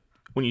like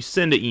when you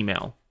send an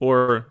email,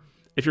 or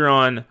if you're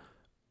on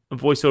a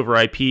voice over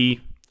IP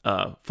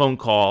phone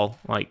call,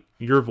 like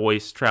your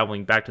voice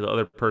traveling back to the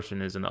other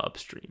person is in the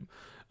upstream.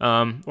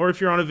 Or if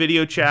you're on a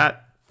video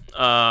chat,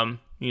 the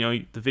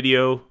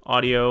video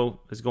audio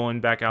is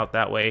going back out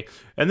that way.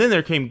 And then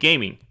there came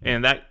gaming,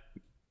 and that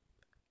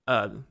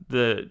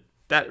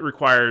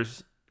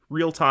requires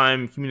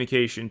real-time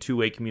communication,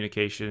 two-way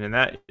communication, and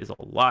that is a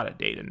lot of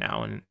data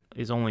now and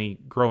is only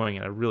growing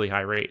at a really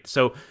high rate.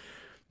 So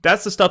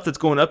that's the stuff that's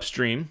going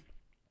upstream.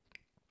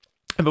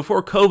 And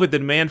before COVID, the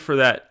demand for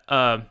that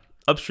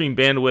upstream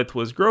bandwidth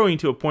was growing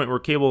to a point where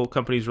cable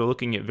companies were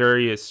looking at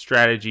various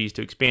strategies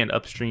to expand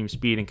upstream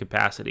speed and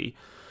capacity.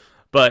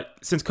 But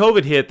since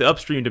COVID hit, the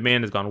upstream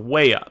demand has gone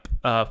way up,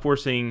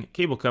 forcing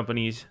cable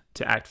companies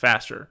to act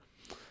faster.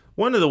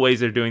 One of the ways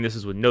they're doing this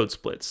is with node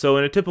splits. So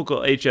in a typical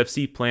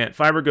HFC plant,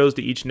 fiber goes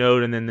to each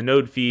node, and then the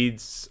node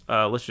feeds,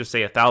 let's just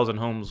say 1,000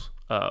 homes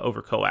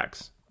over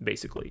coax,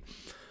 basically.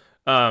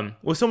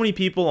 With so many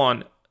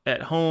people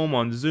at home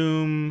on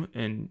Zoom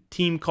and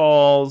team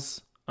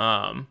calls,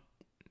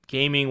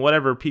 gaming,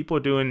 whatever, people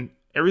are doing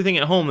everything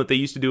at home that they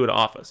used to do at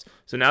office.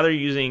 So now they're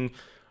using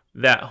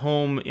that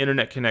home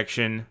internet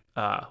connection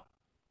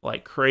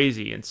like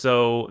crazy. And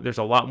so there's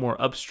a lot more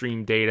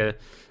upstream data,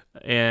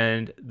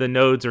 and the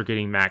nodes are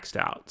getting maxed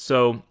out.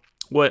 So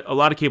what a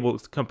lot of cable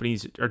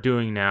companies are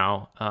doing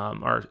now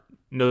are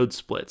node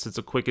splits. It's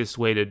the quickest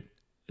way to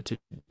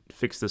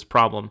fix this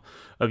problem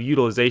of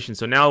utilization.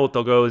 So now what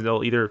they'll go is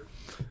they'll either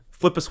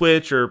flip a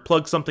switch or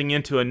plug something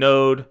into a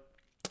node,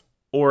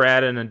 or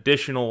add an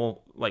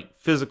additional like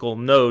physical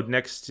node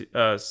next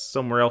to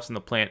somewhere else in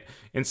the plant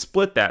and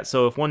split that.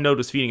 So if one node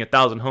was feeding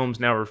 1,000 homes,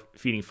 now we're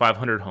feeding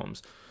 500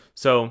 homes.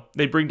 So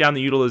they bring down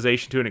the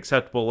utilization to an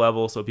acceptable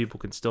level so people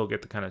can still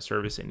get the kind of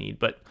service they need.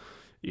 But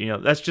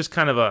that's just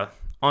kind of a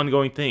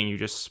ongoing thing. You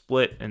just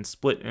split and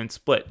split and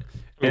split,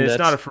 and it's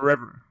not a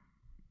forever.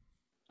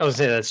 I was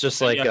saying that's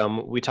just like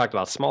we talked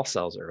about small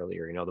cells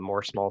earlier. The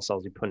more small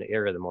cells you put in the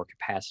area, the more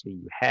capacity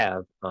you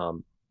have.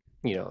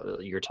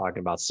 You're talking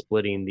about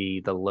splitting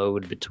the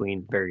load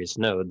between various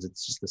nodes.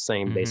 It's just the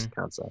same basic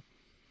concept.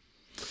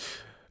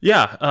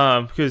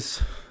 Yeah,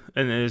 because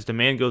as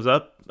demand goes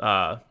up,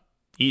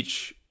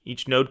 each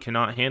node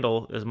cannot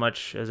handle as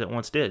much as it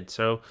once did.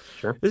 So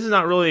this is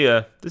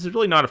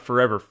really not a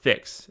forever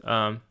fix,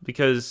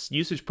 because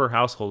usage per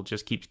household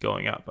just keeps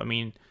going up. I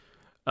mean,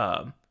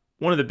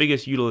 one of the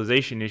biggest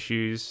utilization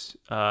issues,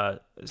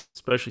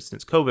 especially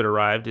since COVID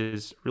arrived,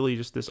 is really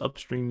just this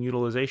upstream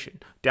utilization.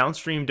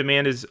 Downstream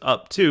demand is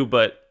up too,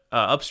 but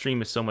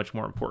upstream is so much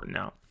more important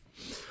now.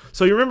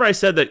 So you remember I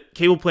said that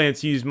cable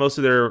plants use most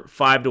of their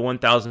 5 to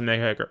 1,000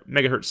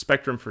 megahertz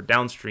spectrum for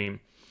downstream.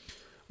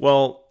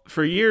 Well,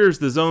 for years,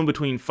 the zone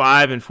between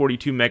 5 and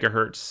 42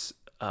 megahertz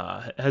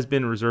has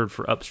been reserved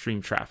for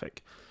upstream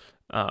traffic.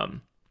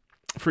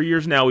 For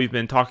years now, we've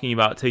been talking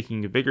about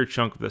taking a bigger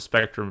chunk of the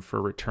spectrum for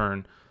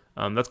return.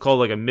 That's called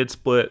like a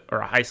mid-split or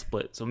a high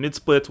split. So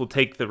mid-splits will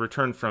take the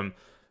return from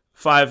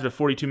 5 to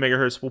 42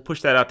 megahertz. We'll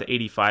push that out to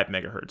 85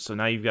 megahertz. So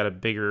now you've got a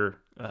bigger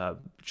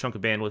chunk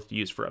of bandwidth to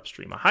use for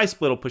upstream. A high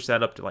split will push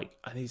that up to like,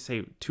 I think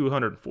say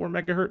 204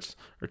 megahertz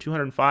or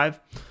 205.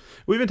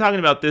 We've been talking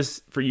about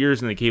this for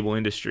years in the cable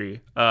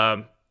industry.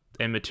 And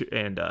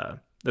the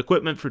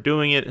equipment for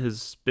doing it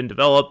has been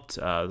developed.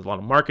 There's a lot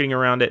of marketing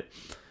around it.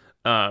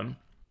 They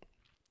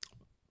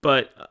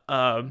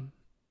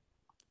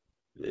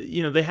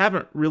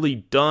haven't really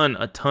done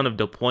a ton of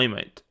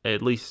deployment,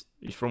 at least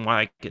from what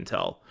I can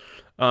tell.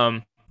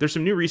 There's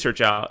some new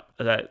research out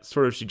that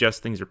sort of suggests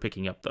things are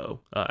picking up, though,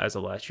 as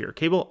of last year.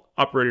 Cable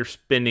operator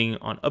spending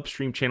on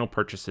upstream channel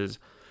purchases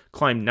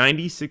climbed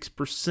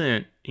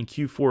 96% in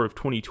Q4 of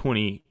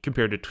 2020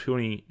 compared to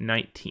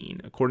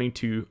 2019, according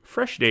to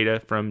fresh data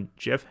from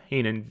Jeff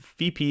Hainan,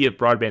 VP of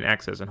Broadband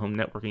Access and Home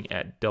Networking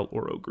at Del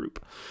Oro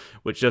Group,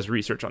 which does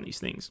research on these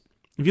things.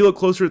 If you look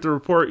closer at the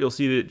report, you'll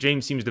see that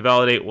James seems to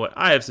validate what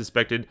I have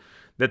suspected,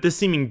 that this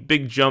seeming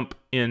big jump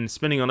in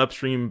spending on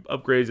upstream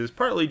upgrades is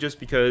partly just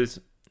because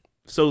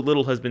so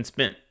little has been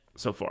spent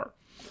so far.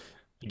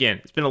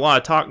 Again, it's been a lot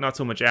of talk, not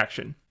so much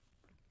action.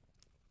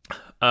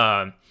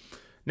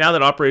 Now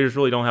that operators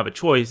really don't have a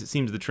choice, it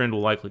seems the trend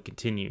will likely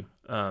continue.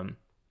 One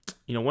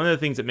of the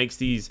things that makes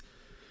these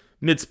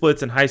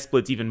mid-splits and high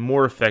splits even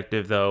more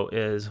effective, though,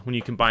 is when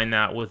you combine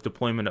that with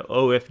deployment of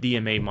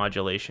OFDMA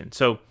modulation.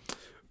 So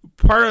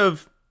part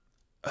of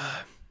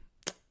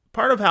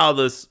how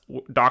this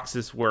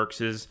DOCSIS works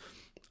is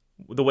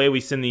the way we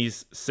send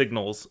these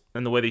signals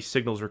and the way these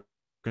signals are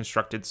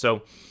constructed.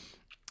 So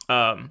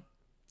DOCSIS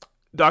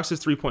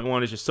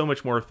 3.1 is just so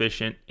much more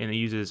efficient, and it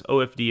uses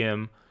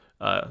OFDM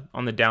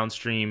on the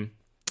downstream.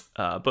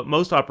 But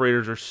most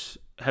operators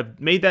have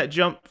made that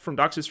jump from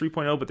DOCSIS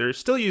 3.0, but they're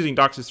still using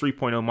DOCSIS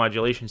 3.0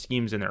 modulation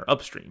schemes in their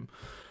upstream.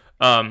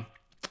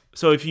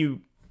 So if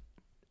you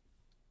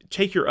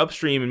take your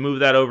upstream and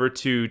move that over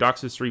to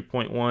DOCSIS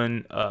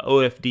 3.1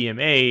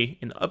 OFDMA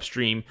in the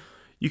upstream,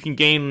 you can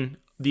gain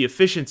the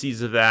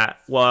efficiencies of that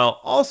while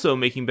also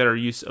making better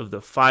use of the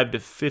 5 to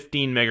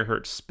 15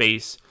 megahertz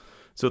space.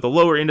 So the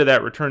lower end of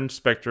that return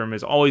spectrum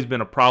has always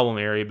been a problem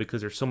area because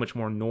there's so much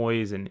more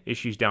noise and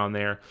issues down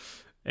there.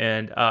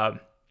 And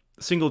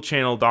single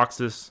channel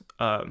DOCSIS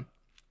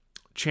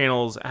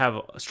channels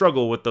have a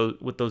struggle with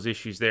those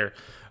issues there.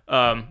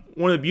 One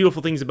of the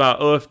beautiful things about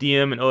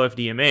OFDM and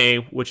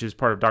OFDMA, which is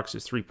part of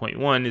DOCSIS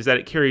 3.1, is that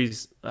it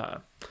carries,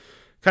 kind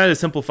of to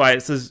simplify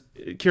it, says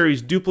it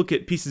carries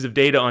duplicate pieces of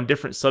data on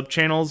different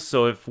subchannels.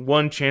 So if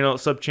one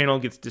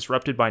subchannel gets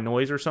disrupted by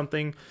noise or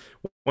something,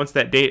 once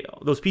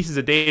those pieces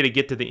of data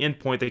get to the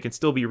endpoint, they can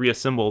still be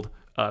reassembled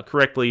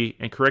correctly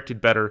and corrected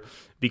better,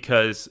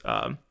 because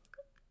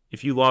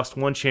if you lost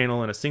one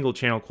channel in a single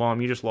channel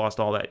QAM, you just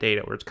lost all that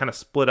data, where it's kind of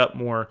split up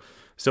more.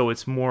 So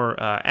it's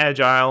more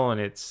agile,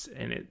 and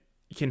it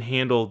can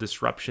handle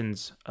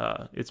disruptions.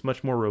 It's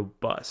much more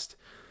robust.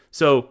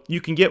 So you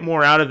can get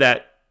more out of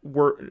that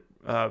 5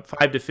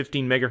 to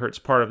 15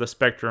 megahertz part of the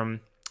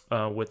spectrum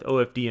with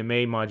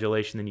OFDMA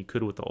modulation than you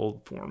could with the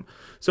old form.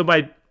 So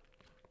by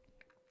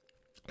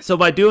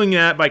doing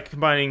that, by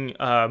combining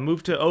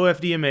move to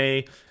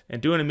OFDMA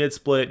and doing a mid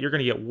split, you're going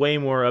to get way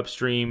more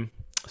upstream.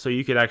 So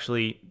you could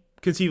actually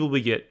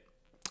conceivably get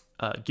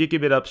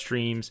gigabit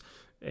upstreams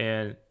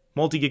and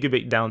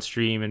multi-gigabit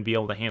downstream and be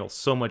able to handle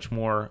so much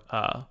more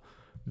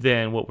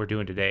than what we're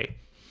doing today.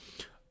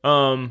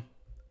 And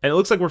it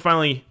looks like we're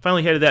finally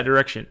headed that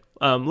direction.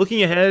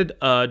 looking ahead,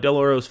 Del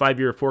Oro's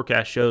 5-year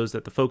forecast shows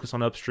that the focus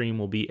on upstream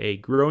will be a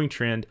growing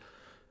trend,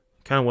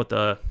 kind of what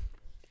the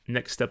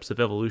next steps of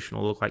evolution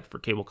will look like for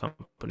cable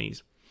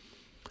companies.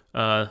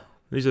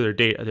 These are their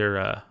data.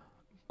 They're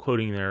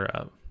quoting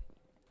their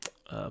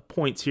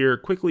points here.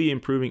 Quickly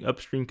improving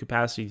upstream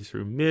capacity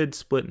through mid,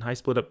 split, and high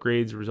split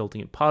upgrades,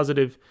 resulting in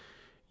positive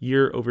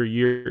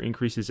year-over-year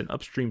increases in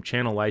upstream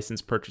channel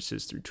license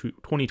purchases through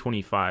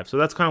 2025. So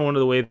that's kind of one of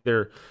the ways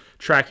they're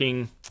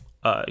tracking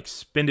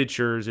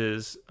expenditures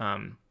is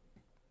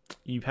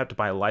you have to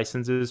buy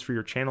licenses for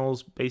your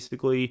channels,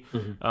 basically,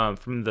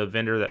 from the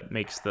vendor that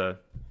makes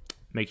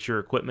your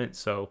equipment.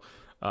 So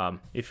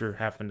if you're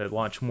having to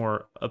launch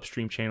more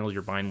upstream channels,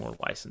 you're buying more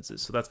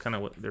licenses. So that's kind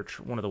of what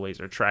one of the ways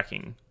they're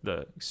tracking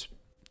the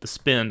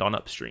spend on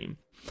upstream.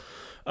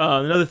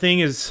 Another thing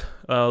is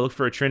look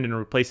for a trend in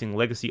replacing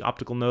legacy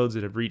optical nodes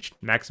that have reached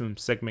maximum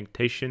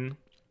segmentation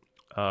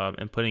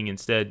and putting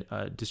instead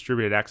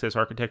distributed access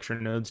architecture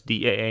nodes,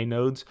 DAA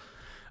nodes.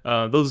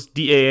 Those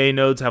DAA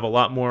nodes have a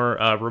lot more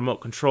remote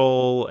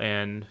control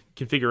and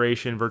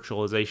configuration,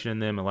 virtualization in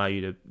them, allow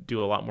you to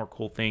do a lot more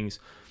cool things.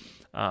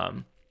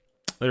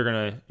 They're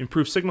going to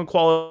improve signal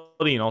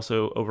quality and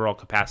also overall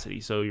capacity.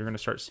 So you're going to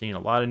start seeing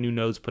a lot of new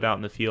nodes put out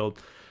in the field.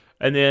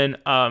 And then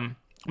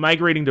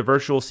migrating to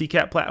virtual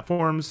CCAP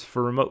platforms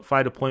for remote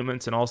PHY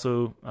deployments and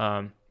also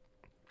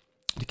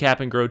to cap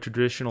and grow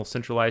traditional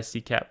centralized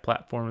CCAP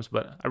platforms.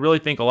 But I really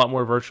think a lot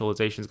more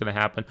virtualization is going to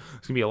happen.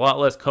 There's going to be a lot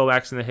less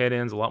coax in the head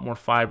ends, a lot more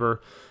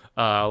fiber,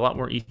 a lot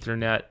more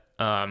Ethernet.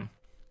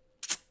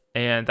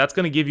 And that's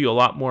going to give you a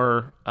lot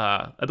more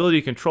ability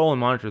to control and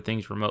monitor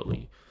things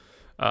remotely,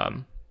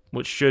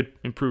 which should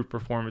improve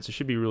performance. It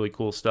should be really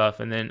cool stuff.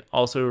 And then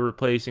also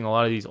replacing a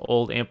lot of these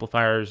old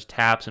amplifiers,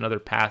 taps, and other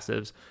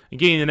passives, and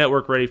getting the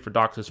network ready for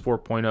DOCSIS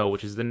 4.0,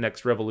 which is the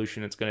next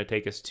revolution. It's going to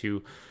take us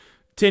to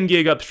 10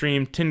 gig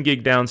upstream, 10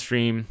 gig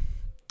downstream.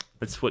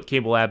 That's what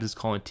Cable Labs is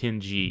calling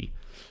 10G.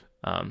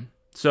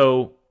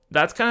 So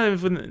that's kind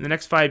of in the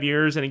next 5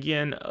 years. And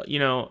again,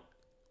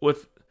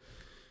 with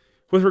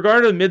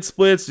regard to mid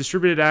splits,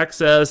 distributed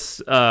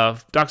access,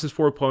 DOCSIS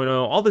 4.0,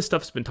 all this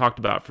stuff's been talked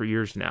about for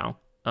years now.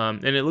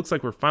 And it looks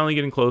like we're finally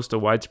getting close to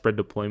widespread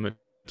deployment,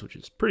 which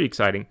is pretty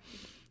exciting.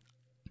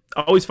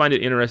 I always find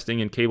it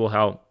interesting in cable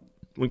how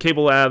when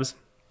Cable Labs,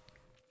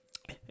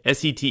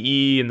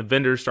 SCTE, and the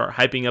vendors start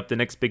hyping up the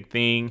next big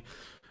thing,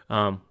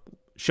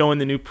 showing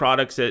the new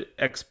products at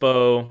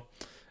Expo,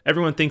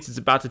 everyone thinks it's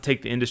about to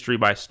take the industry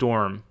by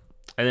storm.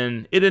 And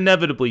then it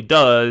inevitably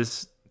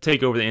does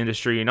take over the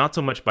industry, not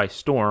so much by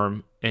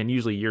storm, and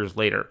usually years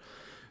later.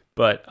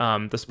 But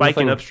the spike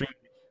in upstream...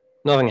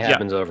 Nothing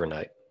happens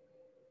overnight.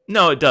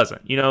 No, it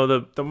doesn't.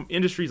 The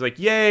industry's like,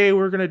 yay,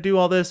 we're going to do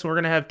all this, and we're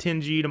going to have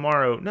 10G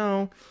tomorrow.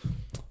 No,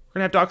 we're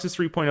going to have DOCSIS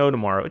 3.0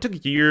 tomorrow. It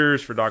took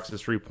years for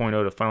DOCSIS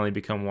 3.0 to finally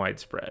become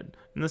widespread.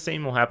 And the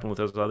same will happen with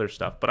those other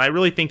stuff. But I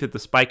really think that the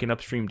spike in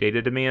upstream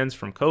data demands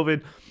from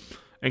COVID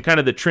and kind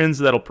of the trends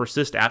that'll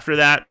persist after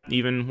that,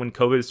 even when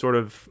COVID is sort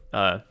of,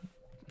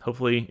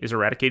 hopefully, is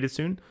eradicated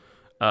soon,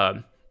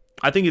 I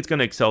think it's going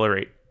to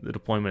accelerate the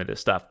deployment of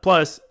this stuff.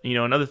 Plus,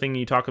 another thing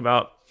you talk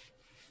about,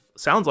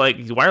 sounds like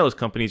these wireless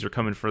companies are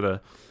coming for the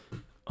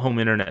home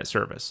internet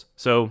service.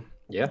 So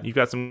yeah, you've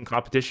got some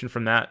competition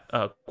from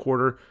that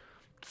quarter.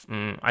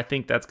 I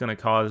think that's going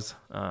to cause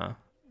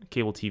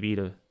cable TV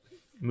to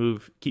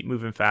keep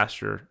moving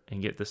faster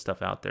and get this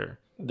stuff out there.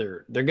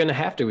 They're going to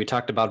have to. We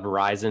talked about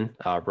Verizon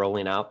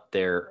rolling out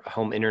their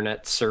home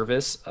internet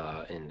service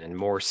in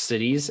more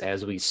cities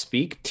as we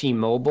speak.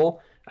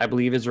 T-Mobile, I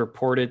believe, is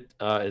reported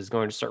is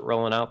going to start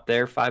rolling out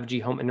their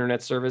 5G home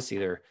internet service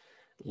either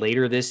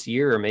later this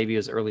year or maybe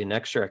as early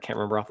next year. I can't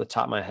remember off the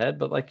top of my head,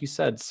 but like you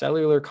said,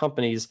 cellular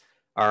companies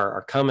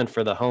are coming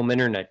for the home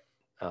internet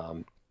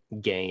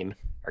game,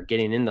 are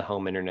getting in the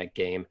home internet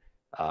game.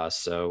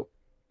 So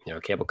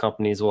cable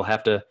companies will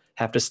have to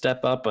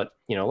step up. But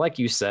like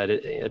you said,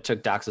 it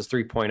took DOCSIS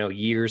 3.0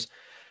 years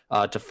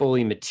to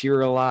fully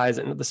materialize,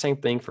 and the same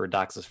thing for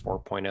DOCSIS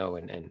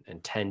 4.0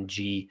 and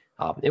 10G.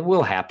 It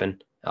will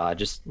happen.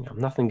 Just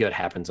nothing good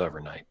happens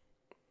overnight.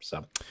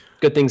 So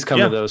good things come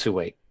to those who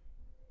wait.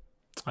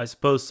 I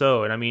suppose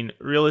so. And I mean,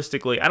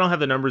 realistically, I don't have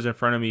the numbers in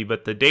front of me,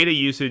 but the data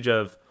usage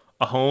of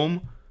a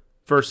home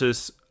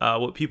versus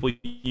what people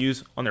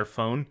use on their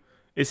phone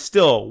is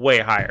still way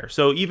higher.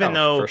 So even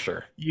though for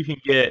sure you can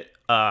get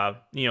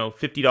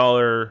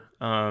 $50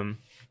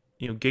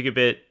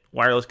 gigabit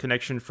wireless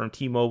connection from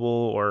T-Mobile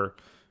or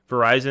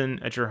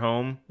Verizon at your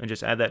home and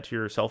just add that to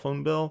your cell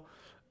phone bill,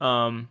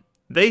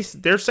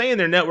 they're saying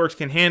their networks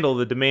can handle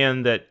the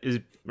demand that is,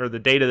 or the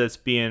data that's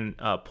being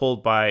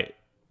pulled by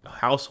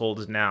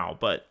households now.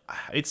 But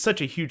it's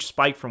such a huge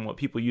spike from what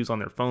people use on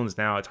their phones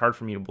now. It's hard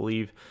for me to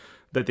believe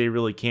that they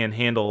really can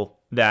handle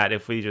that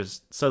if we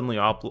just suddenly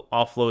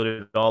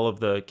offloaded all of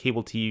the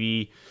cable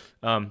TV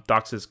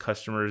DOCSIS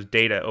customers'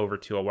 data over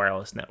to a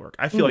wireless network.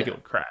 I feel like it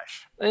would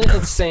crash. And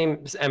it's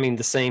same. I mean,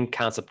 the same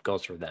concept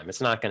goes for them.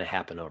 It's not going to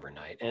happen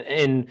overnight.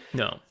 And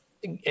no.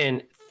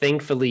 And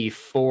thankfully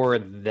for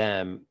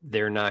them,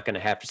 they're not going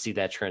to have to see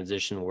that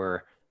transition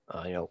where,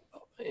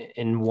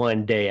 in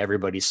one day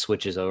everybody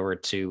switches over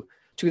to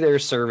their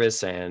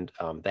service, and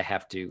they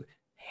have to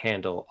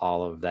handle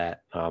all of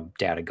that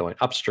data going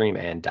upstream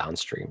and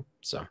downstream.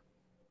 So,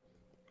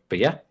 but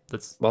yeah,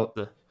 That's well,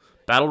 the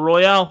battle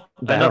royale.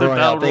 Another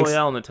battle Thanks,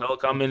 royale in the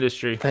telecom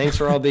industry. thanks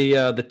for all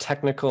the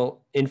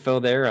technical info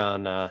there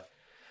on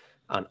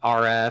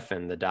RF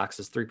and the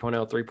DOCSIS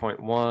 3.0,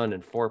 3.1,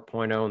 and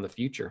 4.0 in the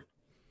future.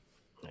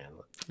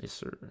 Yes,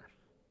 sir.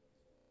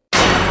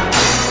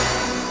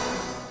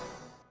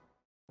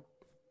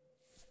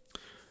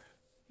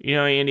 You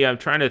know, Andy, I'm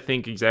trying to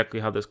think exactly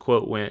how this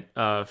quote went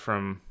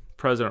from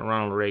President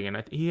Ronald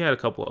Reagan. He had a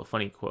couple of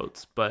funny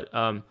quotes, but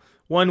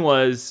one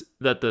was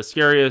that the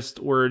scariest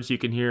words you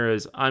can hear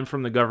is "I'm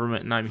from the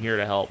government and I'm here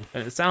to help."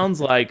 And it sounds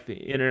like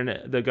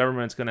the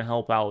government's going to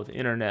help out with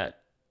internet.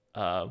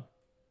 Am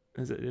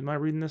I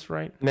reading this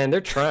right? Man,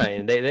 they're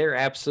trying. They're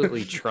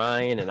absolutely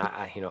trying. And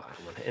I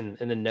in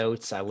the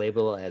notes, I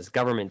label it as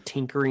government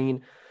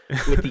tinkering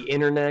with the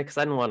internet, because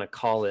I didn't want to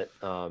call it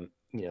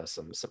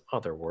some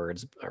other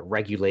words,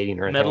 regulating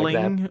or anything like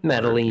that.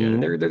 Meddling.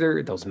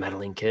 They're those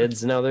meddling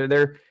kids. No,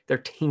 they're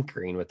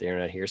tinkering with the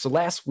internet here. So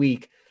last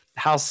week,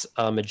 House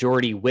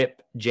Majority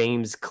Whip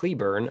James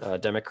Cleburne, a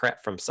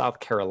Democrat from South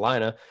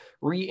Carolina,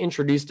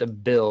 reintroduced a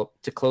bill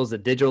to close the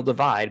digital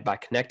divide by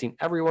connecting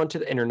everyone to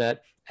the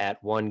internet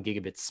at 1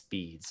 gigabit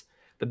speeds.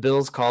 The bill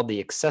is called the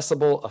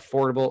Accessible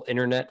Affordable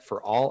Internet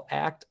for All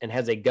Act and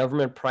has a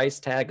government price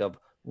tag of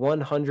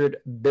 $100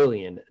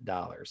 billion.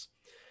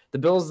 The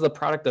bill is the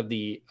product of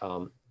the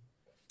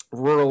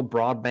Rural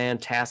Broadband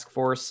Task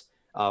Force,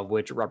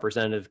 which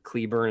Representative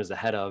Cleburne is the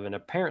head of, and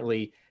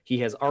apparently he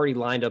has already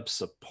lined up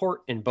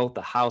support in both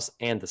the House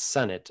and the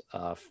Senate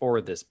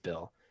for this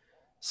bill.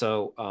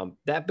 So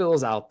that bill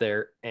is out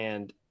there,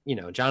 and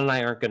John and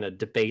I aren't going to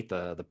debate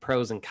the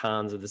pros and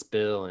cons of this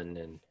bill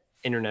and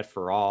internet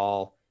for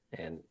all,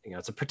 and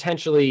it's a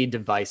potentially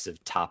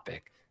divisive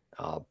topic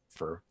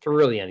for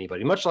really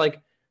anybody, much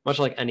like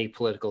any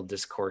political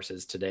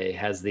discourses today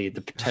has the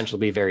potential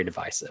to be very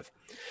divisive.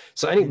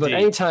 So but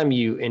anytime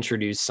you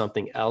introduce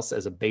something else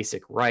as a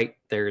basic right,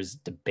 there's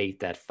debate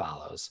that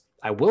follows.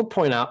 I will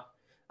point out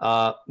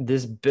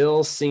this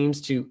bill seems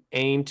to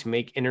aim to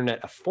make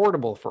internet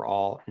affordable for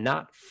all,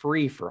 not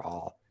free for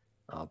all.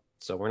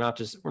 So we're not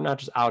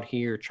just out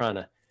here trying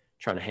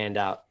to hand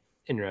out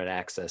internet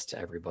access to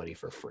everybody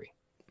for free.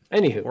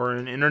 Anywho, or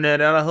an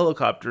internet out of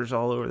helicopters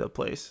all over the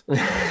place.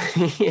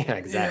 Yeah,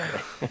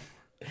 exactly.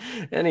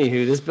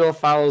 Anywho, this bill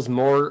follows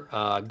more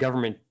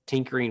government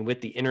tinkering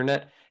with the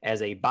internet,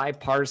 as a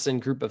bipartisan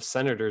group of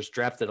senators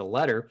drafted a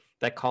letter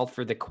that called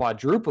for the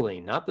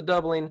quadrupling, not the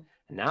doubling,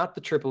 not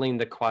the tripling,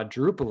 the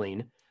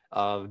quadrupling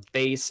of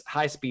base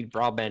high-speed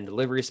broadband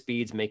delivery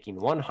speeds, making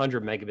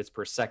 100 megabits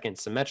per second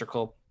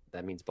symmetrical.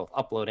 That means both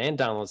upload and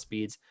download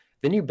speeds,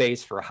 the new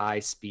base for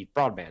high-speed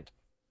broadband.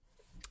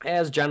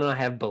 As John and I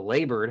have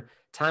belabored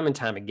time and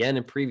time again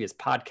in previous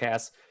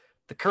podcasts,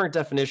 the current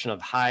definition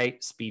of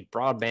high-speed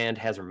broadband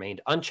has remained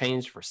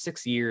unchanged for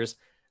 6 years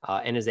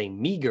and is a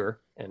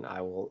meager, and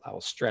I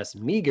will stress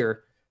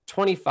meager,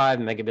 25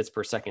 megabits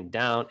per second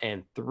down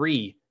and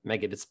 3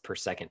 megabits per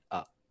second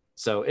up.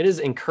 So it is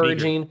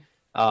encouraging,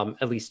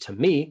 at least to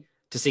me,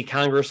 to see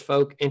Congress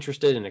folk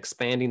interested in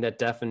expanding that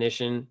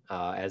definition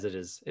as it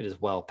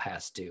is well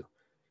past due.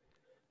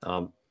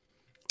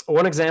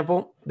 One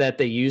example that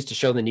they use to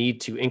show the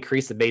need to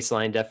increase the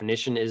baseline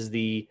definition is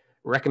the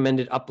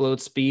recommended upload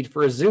speed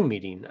for a Zoom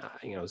meeting.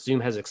 Zoom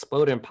has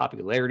exploded in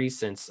popularity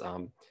since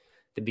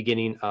the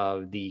beginning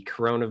of the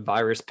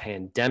coronavirus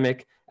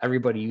pandemic.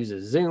 Everybody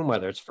uses Zoom,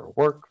 whether it's for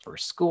work, for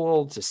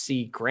school, to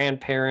see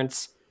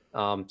grandparents,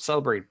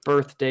 celebrate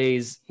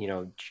birthdays,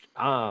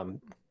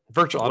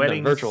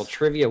 virtual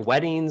trivia,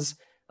 weddings,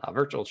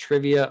 virtual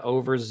trivia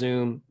over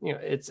Zoom.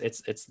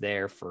 It's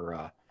there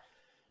for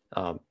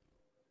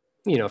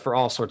for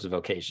all sorts of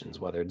occasions,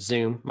 whether it's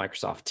Zoom,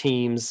 Microsoft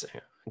Teams,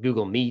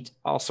 Google Meet,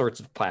 all sorts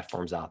of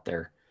platforms out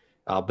there.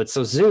 But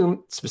so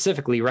Zoom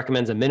specifically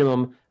recommends a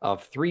minimum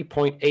of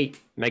 3.8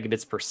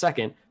 megabits per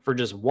second for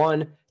just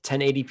one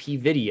 1080p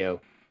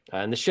video.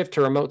 And the shift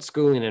to remote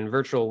schooling and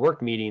virtual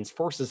work meetings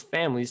forces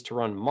families to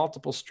run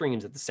multiple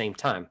streams at the same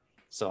time.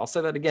 So I'll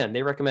say that again.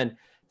 They recommend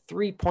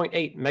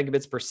 3.8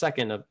 megabits per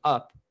second of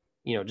up,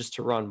 just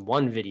to run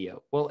one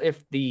video. Well,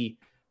 if the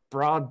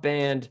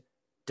broadband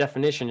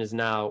definition is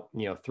now,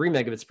 3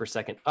 megabits per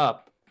second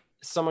up,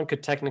 someone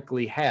could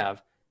technically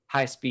have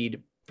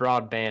high-speed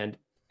broadband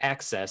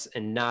access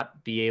and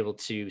not be able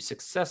to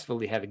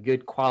successfully have a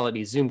good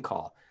quality Zoom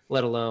call,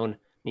 let alone,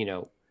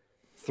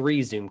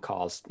 3 Zoom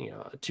calls,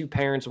 2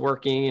 parents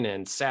working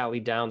and Sally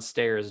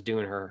downstairs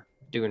doing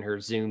her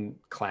Zoom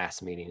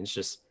class meeting. It's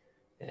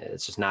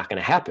just not going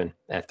to happen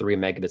at 3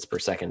 megabits per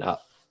second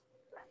up.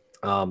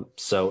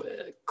 So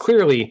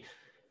clearly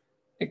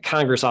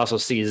Congress also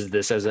sees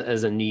this as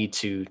a need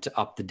to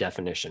up the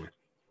definition.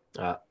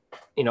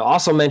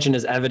 Also mentioned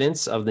as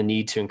evidence of the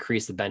need to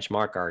increase the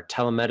benchmark are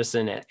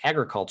telemedicine and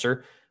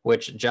agriculture,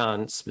 which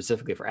John,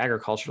 specifically for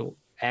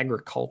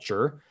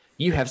agriculture,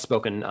 you have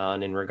spoken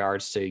on in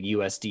regards to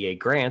USDA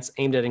grants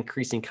aimed at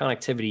increasing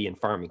connectivity in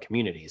farming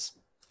communities.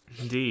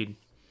 Indeed.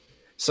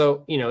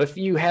 So, if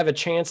you have a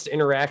chance to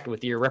interact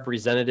with your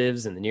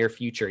representatives in the near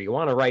future, you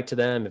want to write to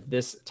them. If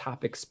this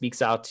topic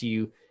speaks out to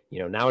you,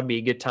 now would be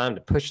a good time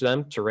to push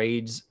them to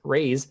raise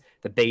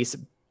the base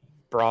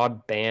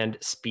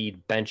broadband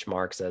speed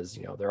benchmarks, as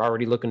they're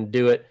already looking to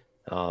do it.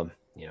 And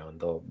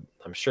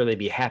I'm sure they'd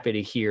be happy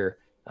to hear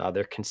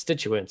their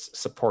constituents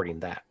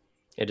supporting that.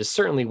 It is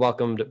certainly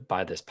welcomed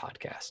by this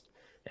podcast.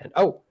 And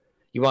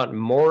you want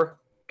more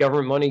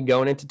government money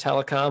going into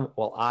telecom?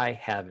 Well, I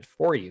have it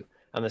for you.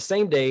 On the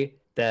same day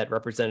that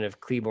Representative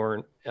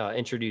Cleburne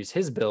introduced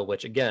his bill,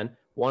 which again,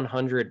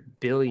 100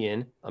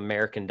 billion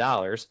American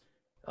dollars.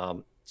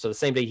 So the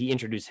same day he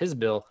introduced his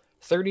bill,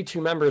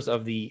 32 members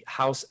of the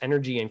House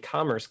Energy and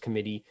Commerce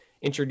Committee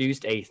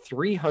introduced a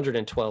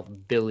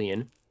 312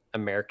 billion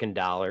American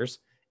dollars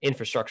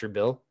infrastructure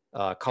bill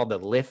called the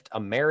Lift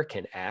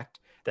American Act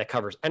that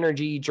covers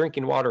energy,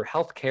 drinking water,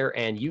 healthcare,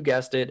 and you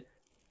guessed it,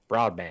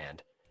 broadband.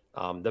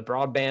 The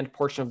broadband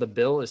portion of the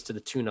bill is to the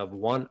tune of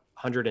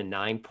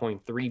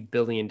 $109.3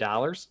 billion.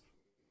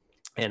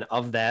 And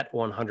of that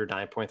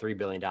 $109.3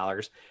 billion,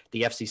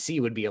 the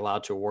FCC would be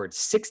allowed to award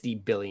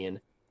 $60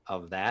 billion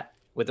of that,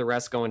 with the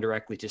rest going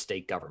directly to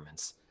state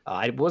governments.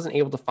 I wasn't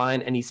able to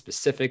find any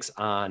specifics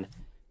on,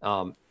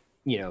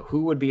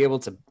 who would be able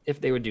to,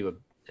 if they would do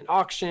an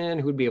auction,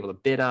 who would be able to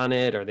bid on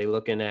it. Are they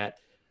looking at,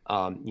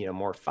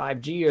 more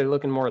 5G, or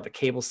looking more at the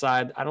cable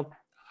side? I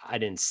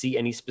didn't see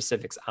any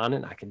specifics on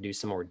it. I can do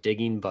some more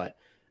digging, but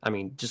I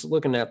mean, just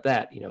looking at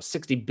that,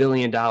 $60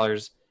 billion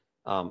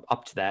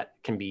up to that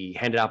can be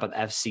handed out by the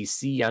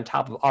FCC on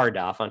top of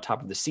RDOF, on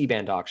top of the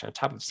C-band auction, on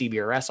top of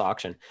CBRS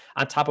auction,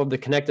 on top of the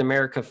Connect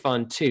America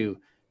Fund too.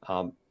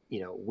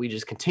 We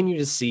just continue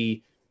to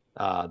see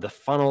the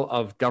funnel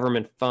of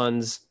government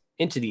funds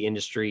into the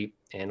industry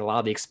and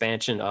allow the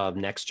expansion of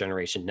next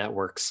generation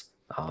networks.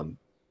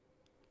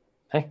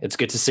 Hey, it's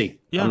good to see.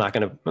 Yeah. I'm not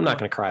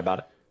gonna cry about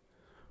it.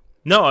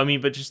 No, I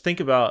mean, but just think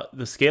about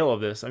the scale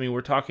of this. I mean,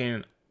 we're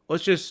talking.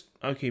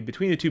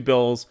 Between the two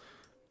bills,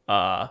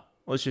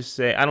 let's just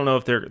say, I don't know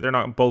if they're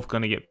not both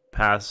going to get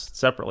passed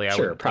separately.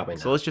 Sure, probably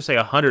not. So let's just say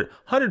 100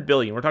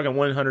 billion. We're talking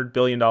 $100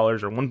 billion or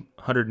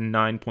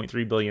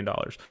 $109.3 billion.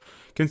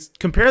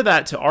 Compare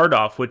that to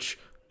RDOF, which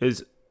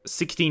is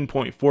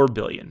 $16.4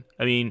 billion.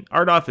 I mean,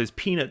 RDOF is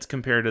peanuts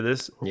compared to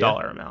this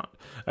dollar amount.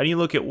 And you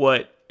look at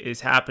what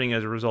is happening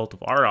as a result of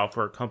RDOF,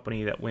 for a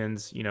company that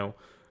wins,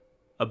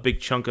 a big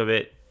chunk of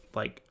it,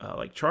 like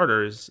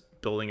Charter is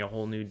building a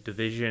whole new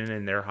division,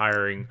 and they're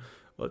hiring,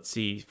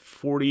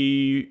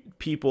 40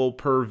 people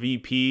per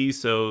VP.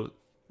 So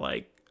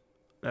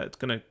that's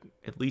going to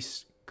at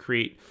least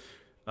create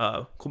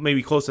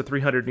maybe close to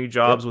 300 new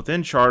jobs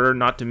within Charter,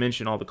 not to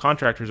mention all the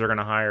contractors they're going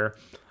to hire.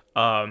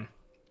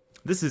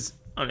 This is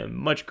on a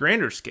much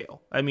grander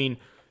scale. I mean,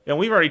 and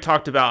we've already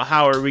talked about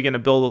how are we going to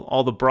build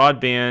all the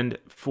broadband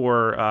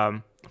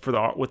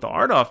with the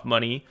RDOF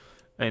money,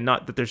 and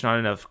not that there's not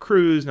enough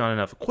crews, not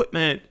enough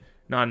equipment,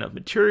 not enough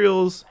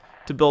materials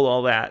to build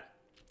all that.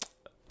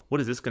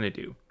 What is this going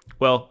to do?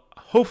 Well,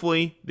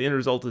 hopefully the end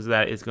result is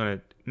that it's going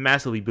to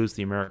massively boost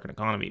the American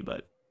economy.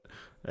 But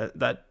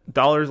that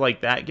dollars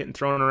like that getting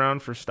thrown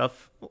around for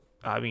stuff,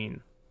 I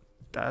mean,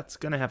 that's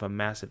going to have a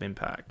massive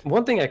impact.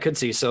 One thing I could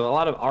see, so a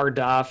lot of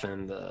RDOF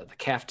and the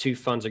CAF2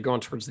 funds are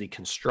going towards the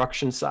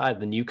construction side,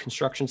 the new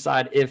construction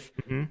side. If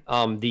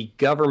the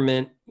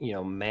government,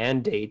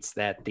 mandates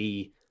that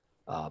the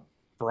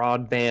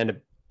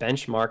broadband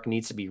benchmark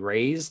needs to be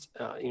raised,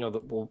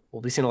 we'll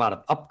be seeing a lot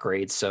of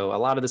upgrades. So a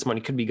lot of this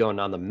money could be going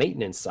on the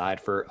maintenance side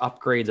for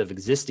upgrades of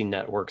existing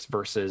networks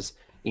versus,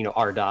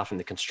 RDOF and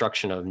the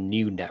construction of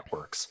new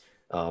networks.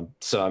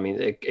 So, I mean,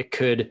 it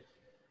could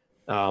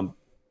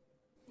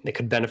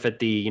benefit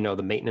the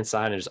maintenance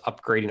side and just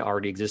upgrading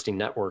already existing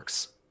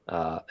networks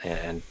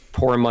and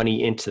pouring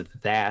money into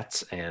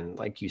that. And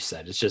like you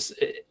said, it's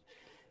just,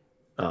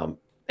 and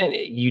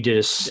you did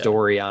a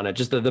story on it.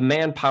 Just the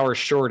manpower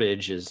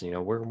shortage is,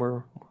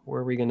 where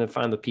are we going to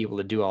find the people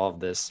to do all of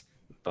this?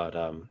 But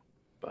I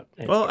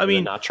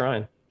mean, not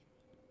trying.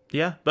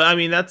 Yeah, but I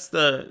mean that's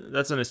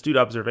an astute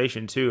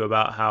observation too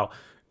about how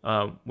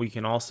we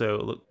can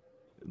also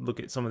look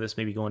at some of this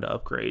maybe going to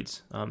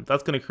upgrades.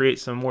 That's going to create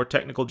some more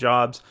technical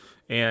jobs,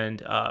 and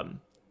part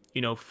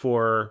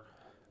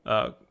of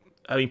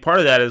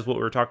that is what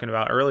we were talking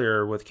about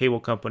earlier with cable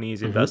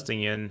companies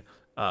investing in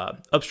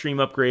upstream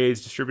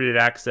upgrades, distributed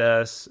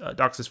access,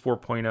 DOCSIS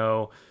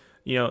 4.0.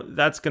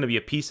 That's going to be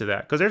a piece of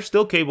that, because there's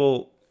still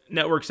cable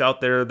networks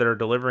out there that are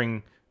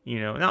delivering,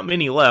 not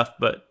many left,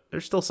 but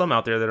there's still some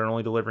out there that are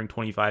only delivering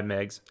 25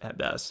 megs at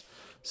best.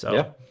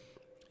 So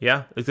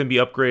yeah, it's going to be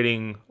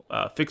upgrading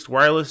fixed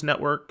wireless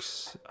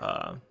networks.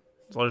 So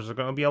there's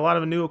going to be a lot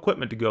of new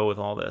equipment to go with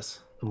all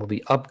this. And we'll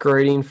be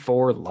upgrading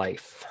for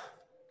life.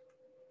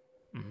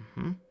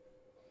 Mm-hmm.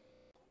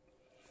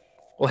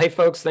 Well, hey,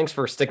 folks, thanks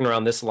for sticking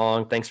around this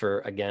long. Thanks for,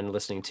 again,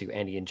 listening to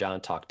Andy and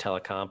John Talk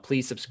Telecom.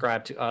 Please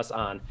subscribe to us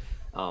on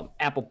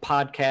Apple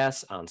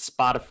Podcasts, on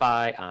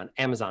Spotify, on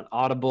Amazon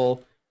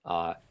Audible,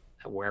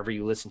 wherever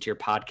you listen to your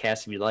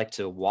podcast. If you'd like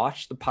to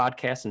watch the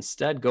podcast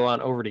instead, go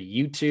on over to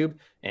YouTube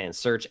and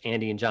search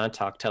Andy and John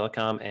Talk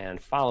Telecom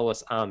and follow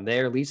us on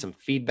there. Leave some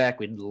feedback.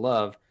 We'd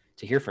love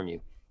to hear from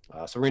you.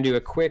 So we're going to do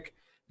a quick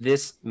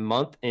this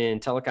month in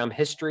telecom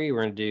history.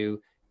 We're going to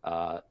do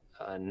an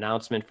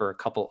announcement for a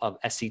couple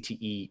of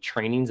SCTE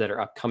trainings that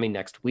are upcoming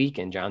next week.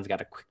 And John's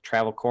got a quick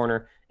travel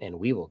corner, and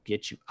we will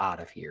get you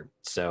out of here.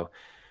 So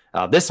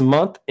this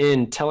month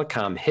in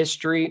telecom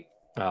history,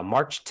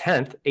 March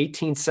 10th,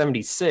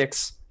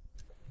 1876.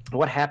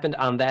 What happened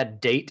on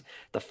that date?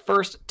 The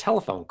first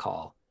telephone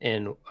call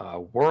in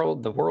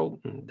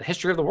the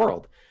history of the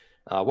world.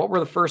 What were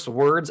the first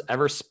words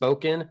ever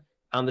spoken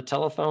on the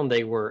telephone?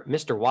 They were,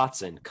 "Mr.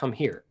 Watson, come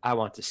here. I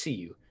want to see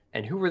you."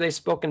 And who were they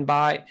spoken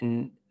by?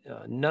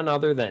 None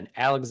other than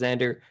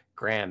Alexander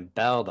Graham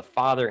Bell, the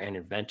father and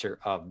inventor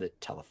of the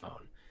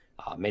telephone.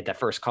 Made that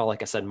first call,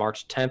 like I said,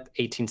 March 10th,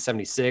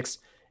 1876.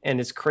 And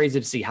it's crazy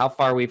to see how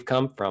far we've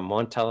come from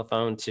one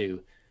telephone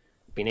to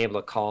being able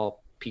to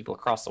call people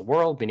across the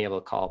world, being able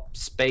to call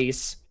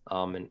space,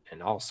 and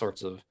all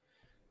sorts of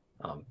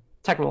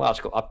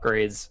technological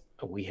upgrades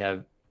we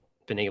have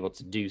been able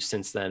to do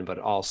since then. But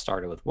it all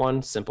started with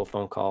one simple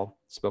phone call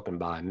spoken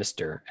by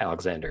Mr.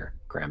 Alexander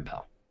Graham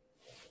Bell.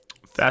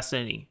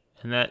 Fascinating.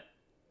 And that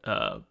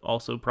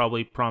also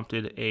probably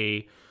prompted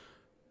a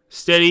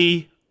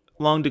steady,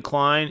 long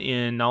decline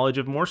in knowledge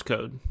of Morse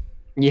code.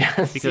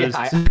 Yes, because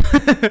I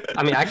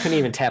mean, I couldn't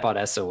even tap out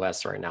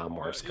SOS right now,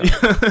 Morse code.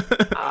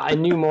 I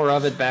knew more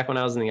of it back when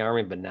I was in the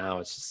Army, but now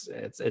it's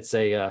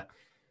a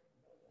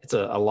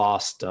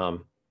lost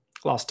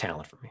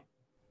talent for me.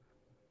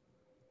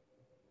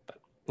 But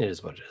it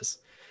is what it is.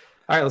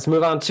 All right, let's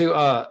move on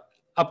to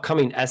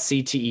upcoming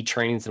SCTE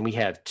trainings, and we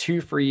have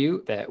two for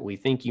you that we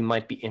think you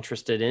might be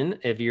interested in.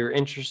 If you're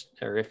interested,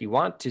 or if you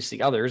want to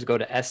see others, go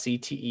to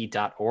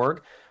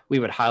scte.org. We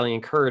would highly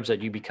encourage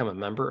that you become a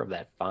member of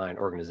that fine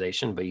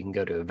organization, but you can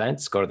go to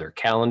events, go to their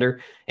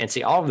calendar, and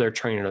see all of their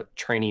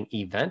training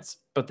events.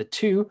 But the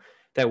two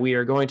that we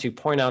are going to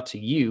point out to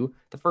you,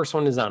 the first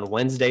one is on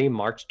Wednesday,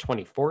 March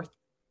 24th,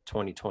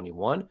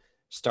 2021,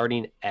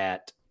 starting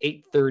at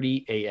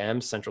 8:30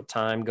 a.m. Central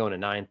Time, going to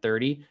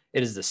 9:30.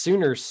 It is the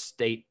Sooner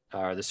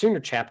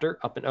chapter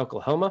up in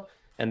Oklahoma,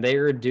 and they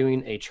are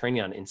doing a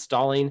training on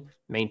installing,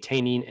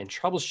 maintaining, and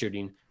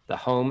troubleshooting the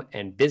home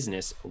and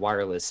business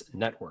wireless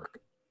network.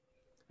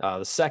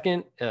 The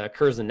second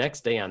occurs the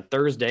next day on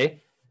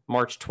Thursday,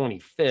 March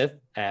 25th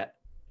at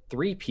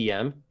 3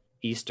 p.m.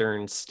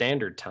 Eastern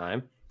Standard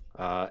Time.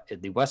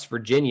 The West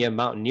Virginia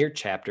Mountaineer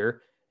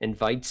chapter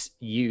invites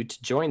you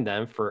to join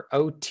them for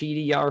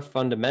OTDR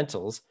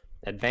Fundamentals,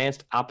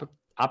 Advanced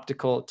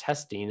Optical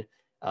Testing,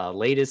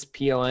 latest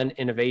PLN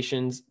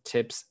innovations,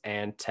 tips,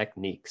 and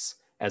techniques.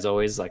 As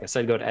always, like I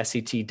said, go to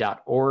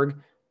scte.org.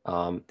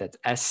 That's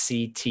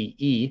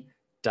scte.org.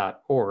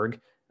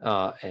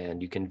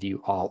 And you can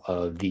view all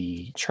of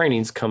the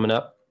trainings coming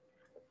up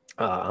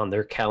on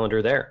their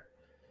calendar there.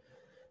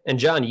 And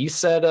John, you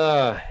said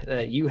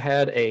that you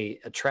had a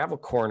travel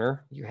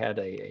corner. You had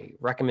a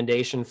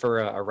recommendation for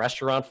a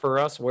restaurant for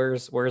us.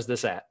 Where's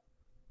this at?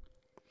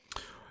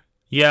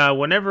 Yeah,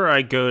 whenever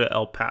I go to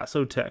El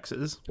Paso,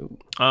 Texas,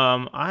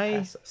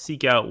 I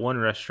seek out one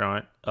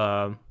restaurant.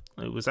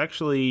 It was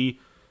actually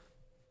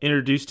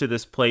introduced to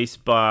this place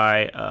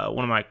by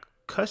one of my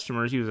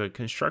customers. He was a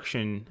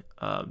construction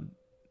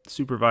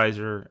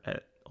supervisor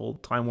at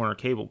old Time Warner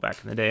Cable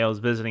back in the day. I was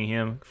visiting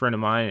him, a friend of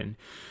mine, and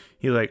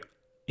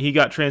he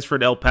got transferred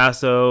to El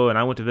Paso, and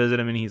I went to visit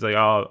him, and he's like,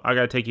 "Oh, I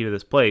got to take you to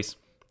this place."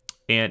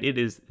 And it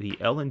is the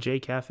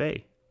L&J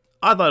Cafe.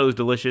 I thought it was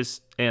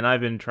delicious, and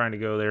I've been trying to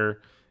go there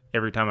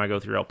every time I go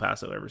through El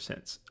Paso ever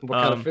since. What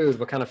kind of food?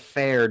 What kind of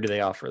fare do they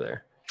offer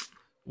there?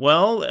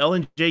 Well,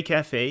 L&J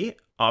Cafe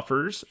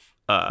offers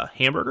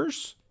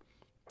hamburgers.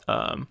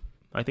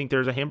 I think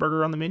there's a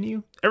hamburger on the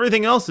menu.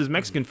 Everything else is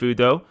Mexican food,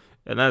 though,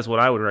 and that is what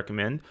I would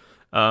recommend.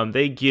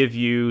 They give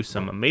you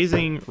some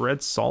amazing red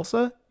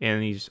salsa and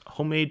these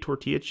homemade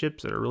tortilla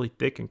chips that are really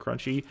thick and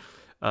crunchy.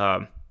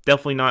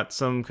 Definitely not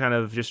some kind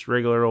of just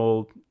regular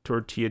old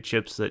tortilla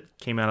chips that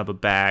came out of a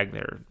bag.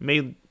 They're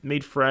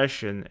made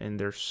fresh, and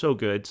they're so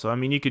good. So, I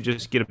mean, you could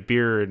just get a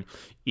beer and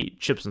eat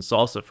chips and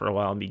salsa for a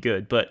while and be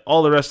good. But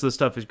all the rest of the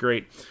stuff is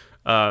great.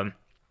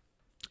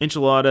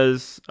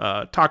 Enchiladas,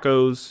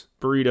 tacos,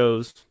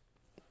 burritos.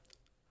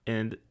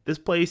 And this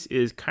place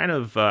is kind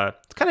of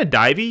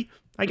divey,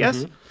 I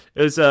guess. Mm-hmm.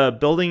 It was a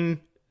building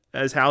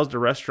has housed a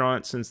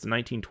restaurant since the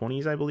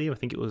 1920s, I believe. I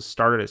think it was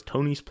started as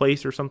Tony's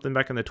Place or something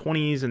back in the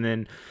 20s. And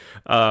then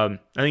I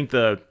think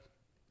the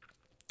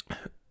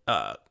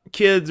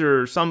kids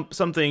or some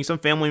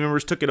family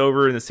members took it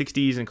over in the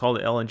 60s and called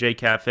it L&J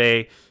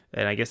Cafe.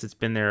 And I guess it's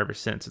been there ever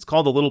since. It's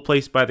called the Little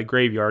Place by the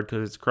Graveyard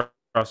because it's across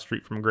the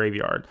street from a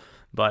graveyard.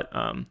 But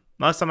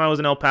last time I was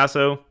in El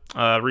Paso,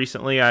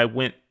 recently I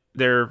went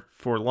there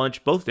for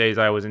lunch both days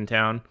I was in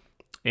town.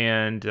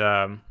 And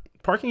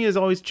parking is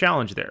always a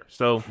challenge there.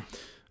 So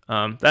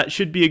that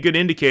should be a good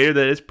indicator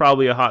that it's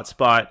probably a hot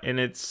spot. And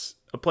it's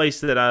a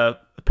place that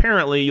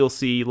apparently you'll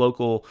see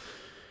local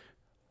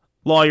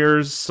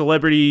lawyers,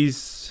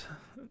 celebrities.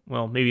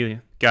 Well, maybe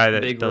the guy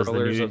that Big does the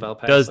rollers news of El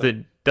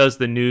Paso. does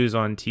the news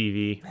on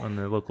TV on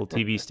the local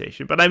TV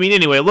station. But I mean,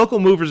 anyway, local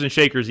movers and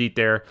shakers eat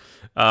there,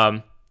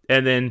 and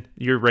then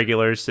your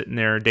regulars sitting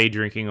there day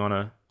drinking on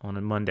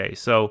a Monday.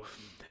 So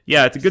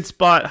yeah, it's a good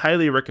spot.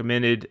 Highly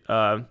recommended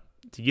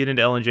to get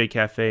into L&J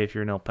Cafe if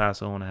you're in El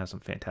Paso and want to have some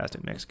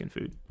fantastic Mexican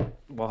food.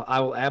 Well, I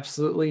will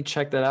absolutely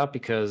check that out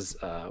because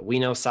we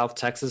know South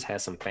Texas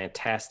has some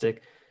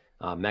fantastic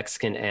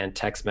Mexican and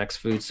Tex-Mex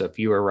food. So if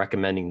you are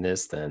recommending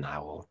this, then I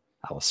will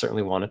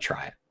certainly want to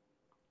try it.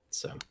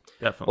 So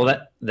Definitely.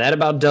 well, that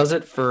about does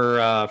it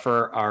for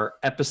our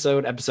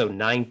episode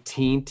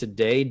 19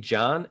 today.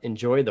 John,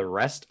 enjoy the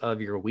rest of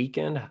your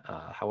weekend,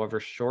 however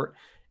short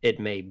it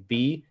may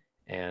be,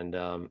 and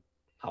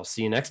I'll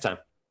see you next time.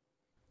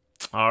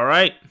 All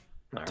right.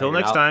 Until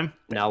next time.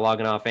 Now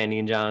logging off, Andy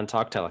and John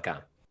Talk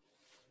Telecom.